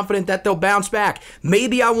feel confident that they'll bounce back.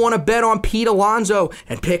 Maybe I want to bet on Pete Alonso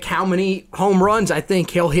and pick how many home runs I think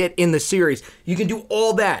he'll hit in the series. You can do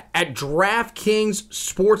all that at DraftKings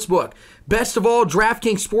Sportsbook. Best of all,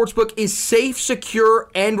 DraftKings Sportsbook is safe, secure,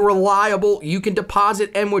 and reliable. You can deposit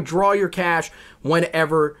and withdraw your cash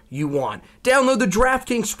whenever you want. Download the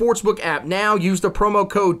DraftKings Sportsbook app now. Use the promo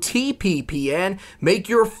code TPPN. Make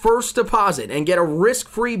your first deposit and get a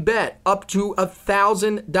risk-free bet up to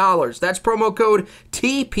 $1,000. That's promo code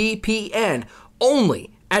TPPN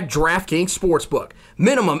only at DraftKings Sportsbook.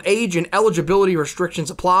 Minimum age and eligibility restrictions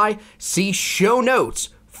apply. See show notes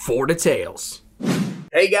for details.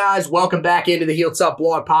 Hey guys, welcome back into the Heel Tough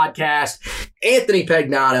Blog podcast. Anthony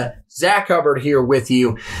Pagnotta, Zach Hubbard here with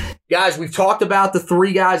you. Guys, we've talked about the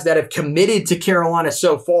 3 guys that have committed to Carolina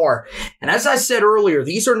so far. And as I said earlier,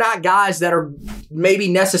 these are not guys that are maybe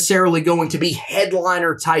necessarily going to be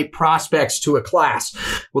headliner type prospects to a class.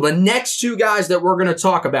 Well, the next 2 guys that we're going to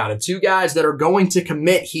talk about, and 2 guys that are going to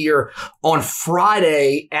commit here on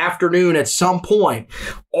Friday afternoon at some point,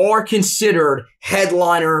 are considered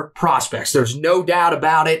headliner prospects. There's no doubt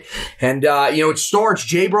about it. And, it starts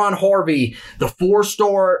Jabron Harvey, the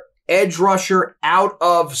 4-star edge rusher out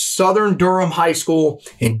of Southern Durham High School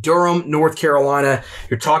in Durham, North Carolina.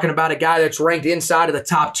 You're talking about a guy that's ranked inside of the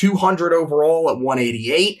top 200 overall at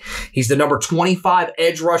 188. He's the number 25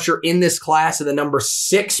 edge rusher in this class and the number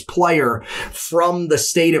 6 player from the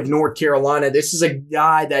state of North Carolina. This is a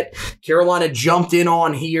guy that Carolina jumped in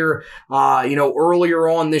on here, earlier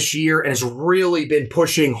on this year and has really been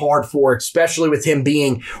pushing hard for, especially with him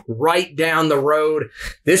being right down the road.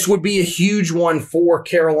 This would be a huge one for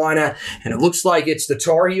Carolina. And it looks like it's the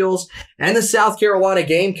Tar Heels and the South Carolina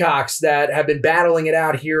Gamecocks that have been battling it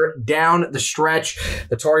out here down the stretch.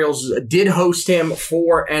 The Tar Heels did host him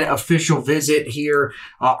for an official visit here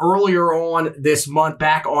earlier on this month,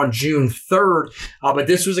 back on June 3rd. But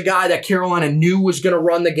this was a guy that Carolina knew was going to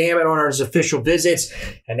run the gamut on his official visits,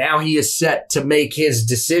 and now he is set to make his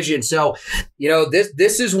decision. So,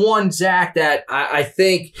 this is one, Zach, that I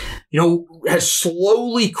think, has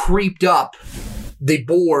slowly creeped up the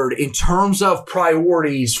board in terms of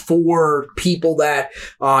priorities for people that,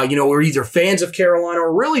 are either fans of Carolina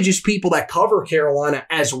or really just people that cover Carolina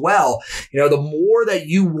as well. The more that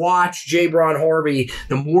you watch Jabron Harvey,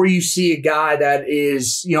 the more you see a guy that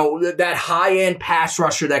is, that high-end pass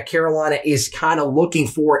rusher that Carolina is kind of looking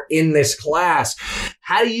for in this class.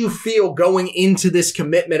 How do you feel going into this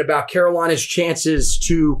commitment about Carolina's chances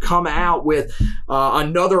to come out with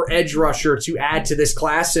another edge rusher to add to this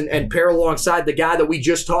class and pair alongside the guy that we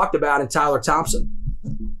just talked about in Tyler Thompson?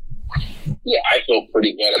 Yeah, I feel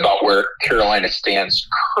pretty good about where Carolina stands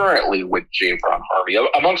currently with Jabron Harvey.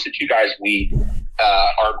 Amongst the 2 guys we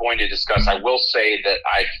are going to discuss, I will say that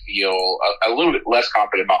I feel a little bit less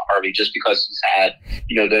confident about Harvey just because he's had,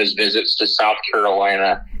 those visits to South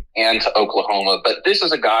Carolina and to Oklahoma. But this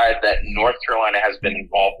is a guy that North Carolina has been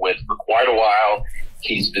involved with for quite a while.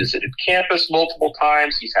 He's visited campus multiple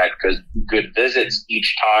times. He's had good visits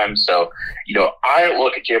each time. So, I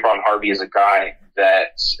look at Jabron Harvey as a guy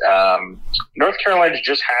that North Carolina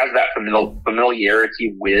just has that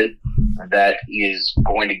familiarity with, that is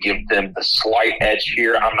going to give them the slight edge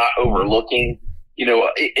here. I'm not overlooking,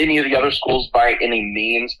 any of the other schools by any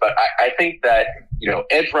means, but I think that,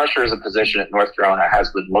 edge rusher is a position that North Carolina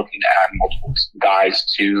has been looking to add multiple guys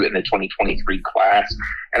to in the 2023 class.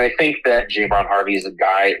 And I think that Jabron Harvey is a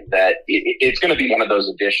guy that it's going to be one of those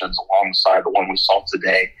additions alongside the one we saw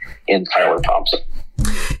today in Tyler Thompson.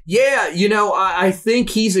 Yeah, I think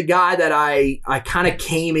he's a guy that I kind of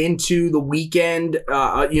came into the weekend,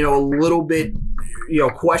 a little bit,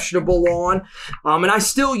 questionable on. And I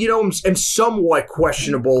still, am somewhat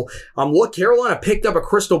questionable. Look, Carolina picked up a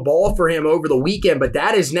crystal ball for him over the weekend, but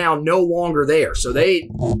that is now no longer there. So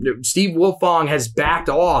Steve Wiltfong has backed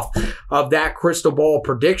off of that crystal ball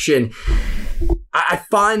prediction. I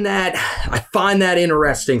find that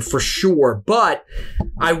interesting for sure, but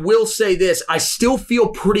I will say this. I still feel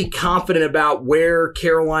pretty confident about where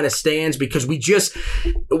Carolina stands because we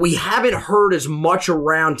haven't heard as much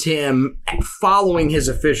around him following his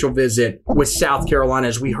official visit with South Carolina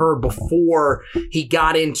as we heard before he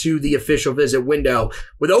got into the official visit window.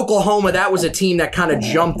 With Oklahoma, that was a team that kind of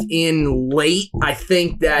jumped in late. I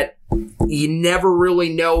think that you never really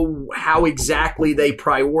know how exactly they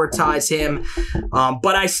prioritize him.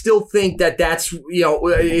 But I still think that that's,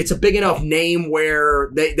 it's a big enough name where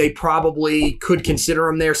they probably could consider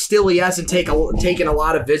him there. Still, he hasn't taken a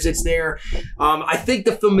lot of visits there. I think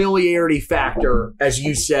the familiarity factor, as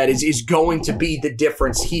you said, is going to be the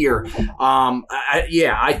difference here.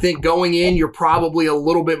 I think going in, you're probably a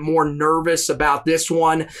little bit more nervous about this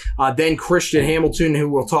one than Christian Hamilton, who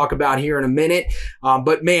we'll talk about here in a minute.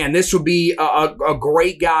 But man, this would be a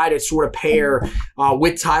great guy to sort of pair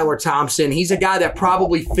with Tyler Thompson. He's a guy that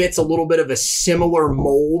probably fits a little bit of a similar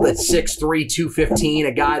mold at 6'3", 215,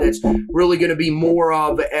 a guy that's really going to be more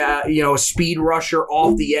of a speed rusher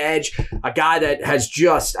off the edge, a guy that has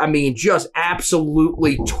just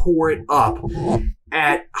absolutely tore it up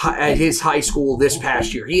at his high school this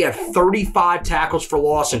past year. He had 35 tackles for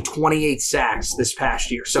loss and 28 sacks this past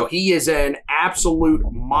year. So he is an absolute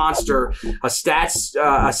monster. I'm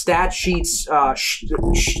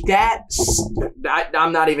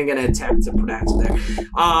not even going to attempt to pronounce it there.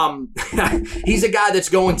 He's a guy that's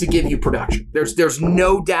going to give you production. There's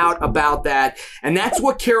no doubt about that. And that's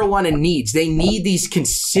what Carolina needs. They need these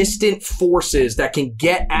consistent forces that can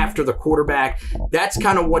get after the quarterback. That's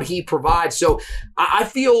kind of what he provides. So I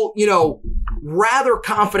feel, rather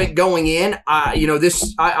confident going in.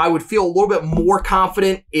 I would feel a little bit more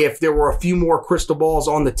confident if there were a few more crystal balls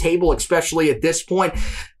on the table, especially at this point.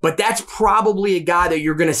 But that's probably a guy that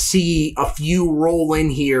you're going to see a few roll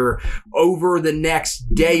in here over the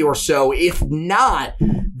next day or so. If not,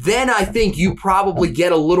 then I think you probably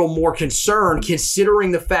get a little more concerned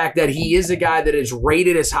considering the fact that he is a guy that is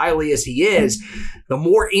rated as highly as he is. The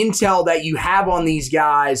more intel that you have on these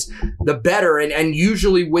guys, the better. And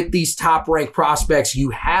usually with these top-ranked prospects, you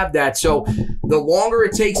have that. So the longer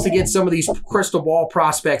it takes to get some of these crystal ball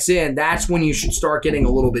prospects in, that's when you should start getting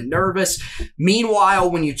a little bit nervous. Meanwhile,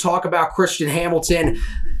 when you talk about Christian Hamilton,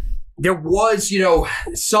 there was,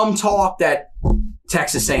 some talk that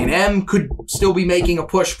Texas A&M could still be making a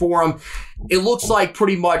push for him. It looks like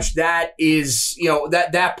pretty much that is,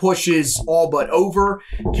 that push is all but over.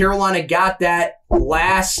 Carolina got that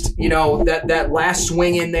last, that last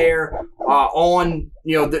swing in there on,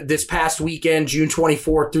 this past weekend, June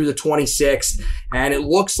 24th through the 26th. And it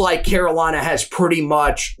looks like Carolina has pretty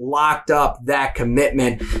much locked up that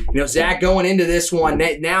commitment. Zach, going into this one,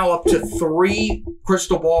 now up to 3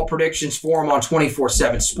 crystal ball predictions for him on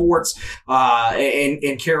 24/7 Sports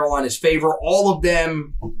in Carolina's favor. All of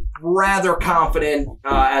them rather confident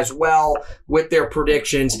as well with their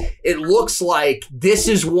predictions. It looks like this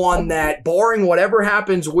is one that, barring whatever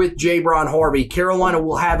happens with Jabron Harvey, Carolina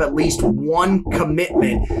will have at least one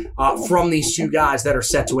commitment from these two guys that are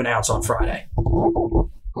set to announce on Friday.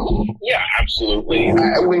 Yeah, absolutely.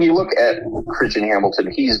 When you look at Christian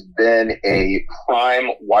Hamilton, he's been a prime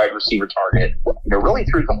wide receiver target, really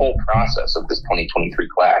through the whole process of this 2023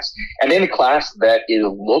 class. And in a class that is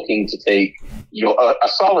looking to take, a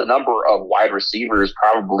solid number of wide receivers,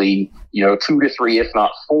 probably, 2 to 3, if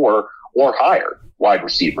not 4 or higher wide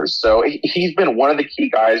receivers. So he's been one of the key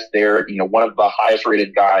guys there, one of the highest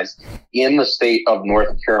rated guys in the state of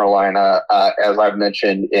North Carolina. As I've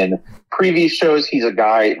mentioned in previous shows, he's a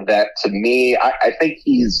guy that, to me, I think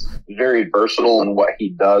he's very versatile in what he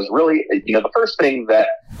does. Really, the first thing that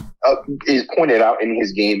is pointed out in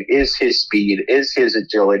his game is his speed, is his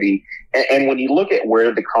agility. And when you look at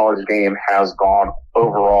where the college game has gone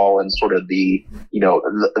overall and sort of the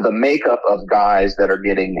makeup of guys that are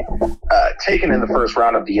getting taken in the first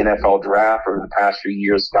round of the NFL draft over the past few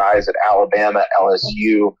years, guys at Alabama,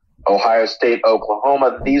 LSU, Ohio State,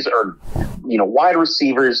 Oklahoma, these are, wide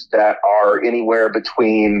receivers that are anywhere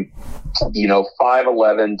between,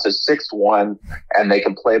 5'11" to 6'1", and they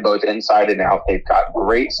can play both inside and out. They've got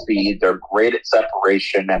great speed. They're great at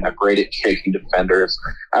separation, and they're great at shaking defenders.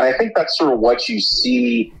 And I think that's sort of what you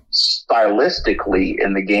see stylistically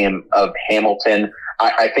in the game of Hamilton.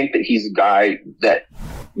 I think that he's a guy that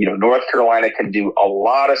North Carolina can do a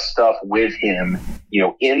lot of stuff with him,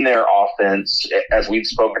 in their offense, as we've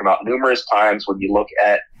spoken about numerous times. When you look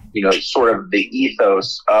at, sort of the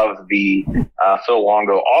ethos of the Phil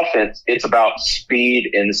Longo offense, it's about speed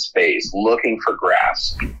in space, looking for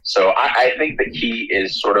grass. So I think the key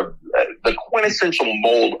is sort of the quintessential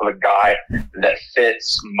mold of a guy that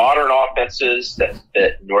fits modern offenses, that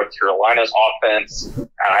fit North Carolina's offense. And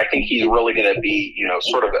I think he's really going to be,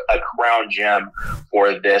 sort of a crown gem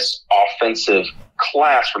for this offensive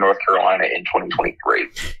class for North Carolina in 2023.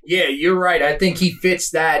 Yeah, you're right. I think he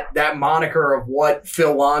fits that moniker of what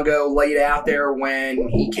Phil Longo laid out there when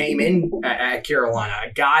he came in at Carolina.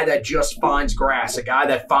 A guy that just finds grass, a guy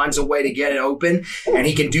that finds a way to get it open, and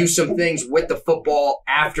he can do some things with the football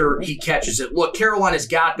after he catches it. Look, Carolina's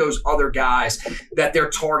got those other guys that they're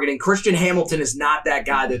targeting. Christian Hamilton is not that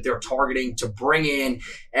guy that they're targeting to bring in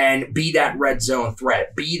and be that red zone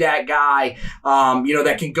threat, be that guy,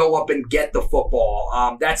 that can go up and get the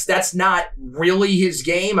football. That's not really his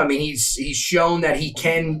game. I mean, he's shown that he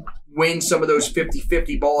can win some of those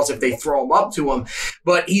 50-50 balls if they throw them up to him.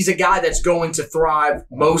 But he's a guy that's going to thrive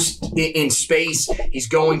most in space. He's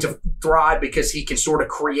going to thrive because he can sort of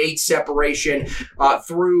create separation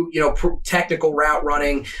through, technical route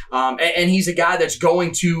running. And he's a guy that's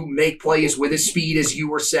going to make plays with his speed, as you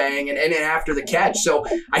were saying, and after the catch. So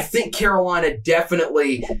I think Carolina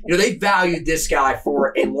definitely, they valued this guy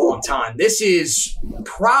for a long time. This is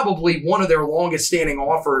probably one of their longest standing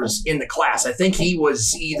offers in the class. I think he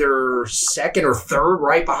was either second or third,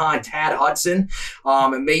 right behind Tad Hudson,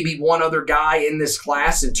 and maybe one other guy in this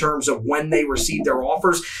class in terms of when they received their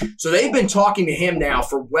offers. So they've been talking to him now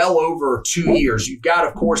for well over 2 years. You've got,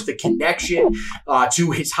 of course, the connection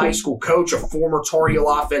to his high school coach, a former Tar Heel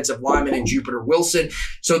offensive lineman in Jupiter Wilson.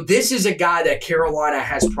 So this is a guy that Carolina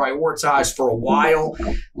has prioritized for a while.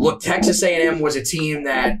 Look, Texas A&M was a team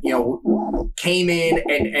that, came in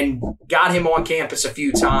and got him on campus a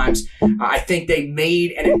few times. I think they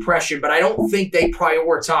made an impression, but I don't think they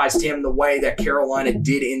prioritized him the way that Carolina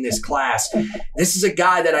did in this class. This is a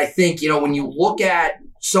guy that I think, when you look at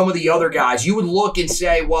some of the other guys, you would look and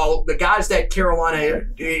say, well, the guys that Carolina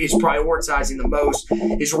is prioritizing the most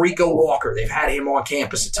is Rico Walker. They've had him on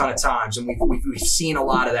campus a ton of times, and we've seen a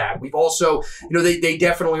lot of that. We've also, they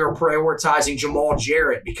definitely are prioritizing Jamal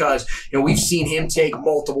Jarrett because, we've seen him take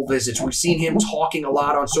multiple visits. We've seen him talking a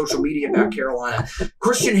lot on social media about Carolina.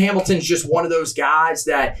 Christian Hamilton's just one of those guys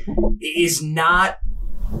that is not,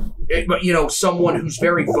 someone who's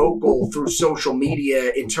very vocal through social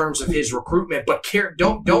media in terms of his recruitment. But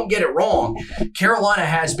don't get it wrong. Carolina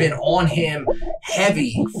has been on him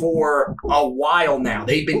heavy for a while now.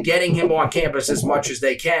 They've been getting him on campus as much as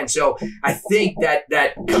they can. So I think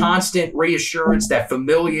that constant reassurance, that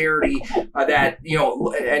familiarity, that,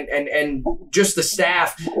 and just the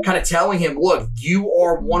staff kind of telling him, look, you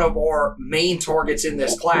are one of our main targets in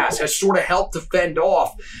this class, has sort of helped to fend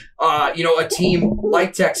off a team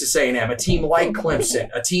like Texas A&M, a team like Clemson,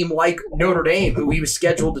 a team like Notre Dame, who he was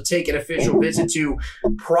scheduled to take an official visit to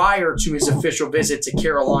prior to his official visit to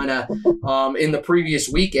Carolina in the previous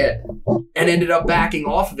weekend, and ended up backing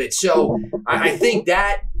off of it. So I think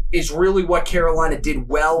that is really what Carolina did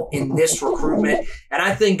well in this recruitment. And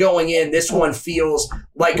I think going in, this one feels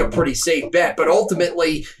like a pretty safe bet. But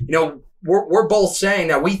ultimately, we're both saying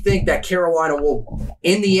that we think that Carolina will,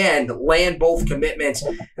 in the end, land both commitments.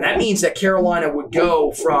 And that means that Carolina would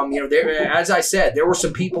go from, as I said, there were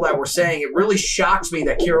some people that were saying it really shocks me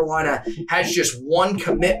that Carolina has just one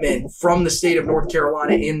commitment from the state of North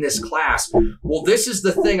Carolina in this class. Well, this is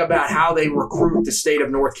the thing about how they recruit the state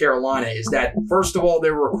of North Carolina is that, first of all,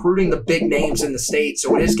 they're recruiting the big names in the state.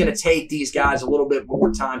 So it is going to take these guys a little bit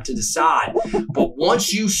more time to decide. But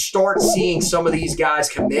once you start seeing some of these guys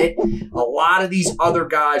commit, a lot of these other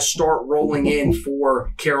guys start rolling in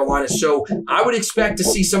for Carolina. So I would expect to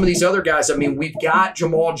see some of these other guys. I mean, we've got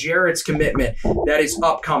Jamal Jarrett's commitment that is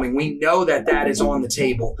upcoming. We know that is on the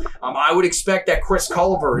table. I would expect that Chris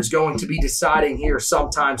Culliver is going to be deciding here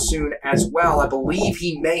sometime soon as well. I believe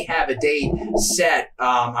he may have a date set.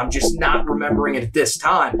 I'm just not remembering it at this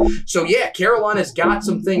time. So yeah, Carolina's got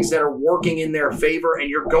some things that are working in their favor, and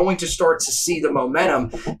you're going to start to see the momentum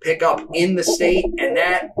pick up in the state, and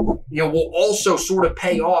that will also sort of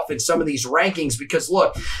pay off in some of these rankings because,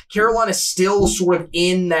 look, Carolina's still sort of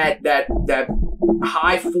in that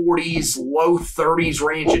high 40s, low 30s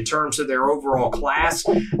range in terms of their overall class.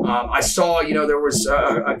 I saw, there was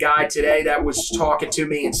a guy today that was talking to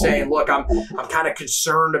me and saying, look, I'm kind of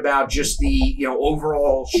concerned about just the,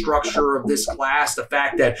 overall structure of this class, the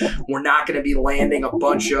fact that we're not going to be landing a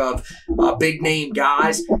bunch of big name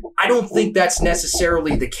guys. I don't think that's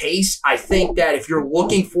necessarily the case. I think that if you're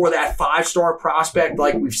looking for that 5-star prospect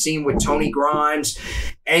like we've seen with Tony Grimes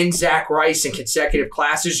and Zach Rice in consecutive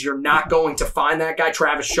classes, you're not going to find that guy.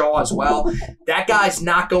 Travis Shaw as well. That guy's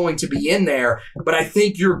not going to be in there, but I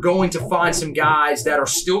think you're going to find some guys that are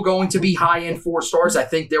still going to be high-end 4-stars. I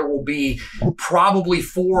think there will be probably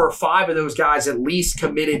 4 or 5 of those guys at least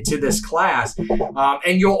committed to this class.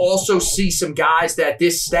 And you'll also see some guys that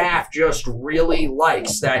this staff just really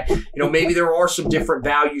likes that, maybe there are some different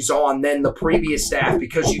values on than the previous staff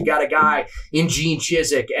because you've got a guy in Gene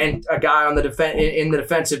Chizik and a guy on the in the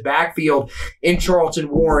defensive backfield in Charlton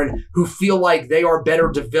Warren who feel like they are better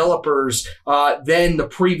developers than the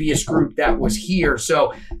previous group that was here.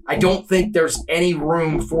 So I don't think there's any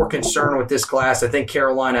room for concern with this class. I think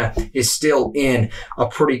Carolina is still in a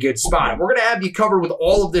pretty good spot. We're going to have you covered with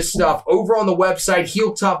all of this stuff over on the website,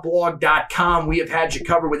 HeelToughBlog.com. We have had you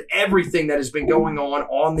covered with everything that has been going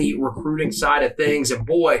on the recruiting side of things. And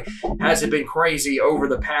boy, has it been crazy over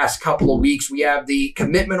the past couple of weeks. We have the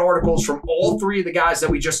commitment articles from all 3 of the guys that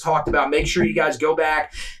we just talked about. Make sure you guys go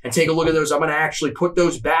back and take a look at those. I'm going to actually put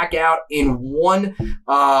those back out in one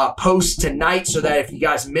post tonight so that if you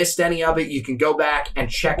guys missed any of it, you can go back and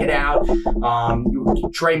check it out.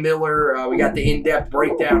 Trey Miller, we got the in-depth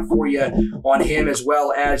breakdown for you on him, as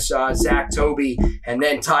well as Zach Toby and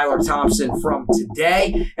then Tyler Thompson from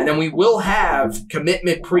today. And then we will have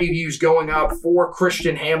commitment previews going up for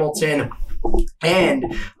Christian Hamilton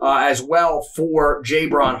and as well for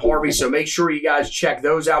Jabron Harvey. So make sure you guys check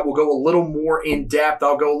those out. We'll go a little more in depth.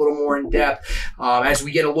 I'll go a little more in depth as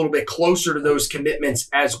we get a little bit closer to those commitments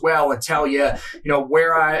as well and tell you,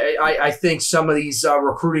 where I think some of these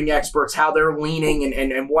recruiting experts, how they're leaning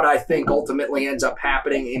and what I think ultimately ends up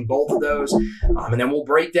happening in both of those. And then we'll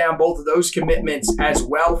break down both of those commitments as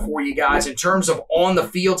well for you guys. In terms of on the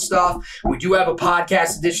field stuff, we do have a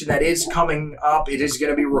podcast edition that is coming up. It is going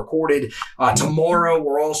to be recorded tomorrow.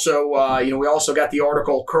 We're also, we also got the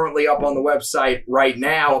article currently up on the website right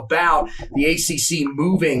now about the ACC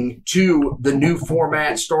moving to the new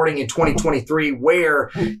format starting in 2023, where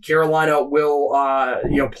Carolina will,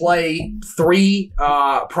 play 3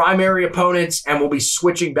 primary opponents and will be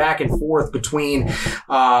switching back and forth between,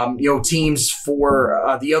 teams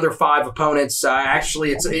for the other 5 opponents.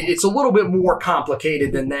 Actually, it's a little bit more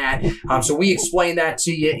complicated than that. So we explain that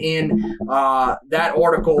to you in that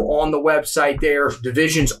article on the website there.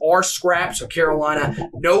 Divisions are scrapped, so Carolina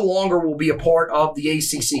no longer will be a part of the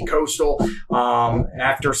ACC Coastal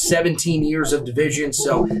after 17 years of division.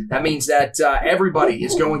 So that means that everybody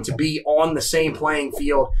is going to be on the same playing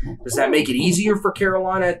field. Does that make it easier for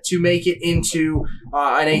Carolina to make it into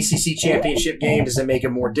an ACC championship game? Does it make it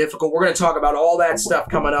more difficult? We're going to talk about all that stuff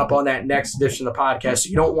coming up on that next edition of the podcast, so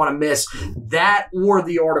you don't want to miss that or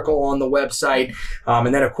the article on the website.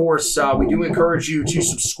 And then, of course, we do encourage you to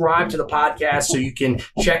subscribe to the podcast so you can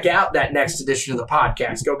check out that next edition of the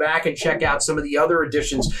podcast. Go back and check out some of the other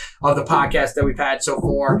editions of the podcast that we've had so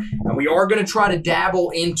far. And we are going to try to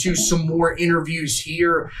dabble into some more interviews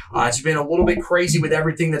here. It's been a little bit crazy with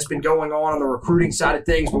everything that's been going on the recruiting side of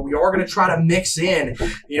things, but we are going to try to mix in,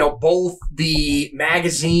 both the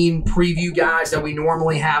magazine preview guys that we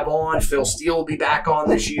normally have on. Phil Steele will be back on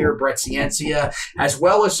this year, Brett Ciencia, as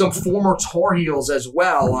well as some former Tar Heels as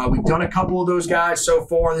well. We've done a couple of those guys so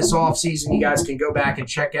far this offseason. You guys can go back and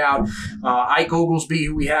check out Ike Oglesby,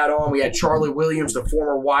 who we had on. We had Charlie Williams, the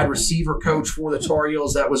former wide receiver coach for the Tar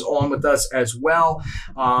Heels, that was on with us as well.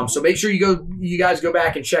 So make sure you guys go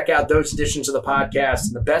back and check out those editions of the podcast.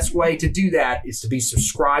 And the best way to do that is to be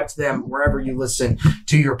subscribed to them wherever you listen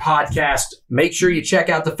to your podcast. Make sure you check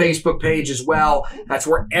out the Facebook page as well. That's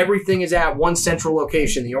where everything is at, one central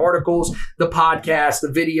location. The articles, the podcast,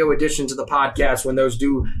 the video editions of the podcast, when those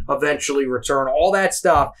do eventually return. All that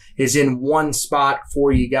stuff is in one spot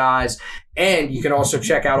for you guys. And you can also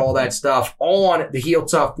check out all that stuff on the Heel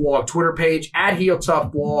Tough Blog Twitter page, at Heel Tough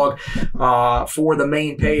Blog for the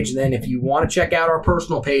main page. And then if you want to check out our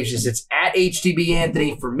personal pages, it's at HTB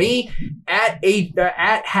Anthony for me, at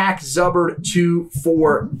Hack Zubbard2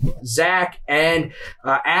 for Zach, and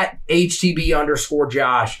at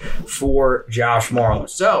HTB_Josh for Josh Marlowe.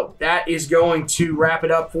 So that is going to wrap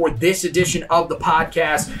it up for this edition of the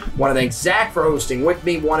podcast. Want to thank Zach for hosting with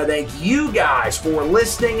me. Want to thank you guys for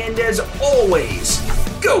listening. And as always,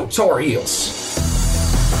 go Tar Heels.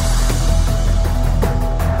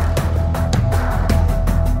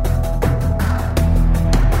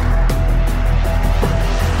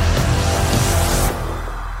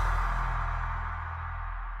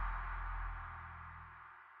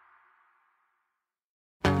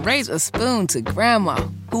 raise a spoon to Grandma,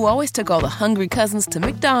 who always took all the hungry cousins to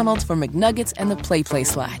McDonald's for McNuggets and the Play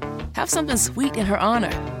Slide. Have something sweet in her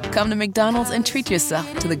honor. Come to McDonald's and treat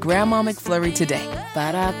yourself to the Grandma McFlurry today.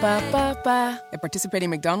 Ba-da-ba-ba-ba. At participating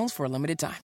McDonald's for a limited time.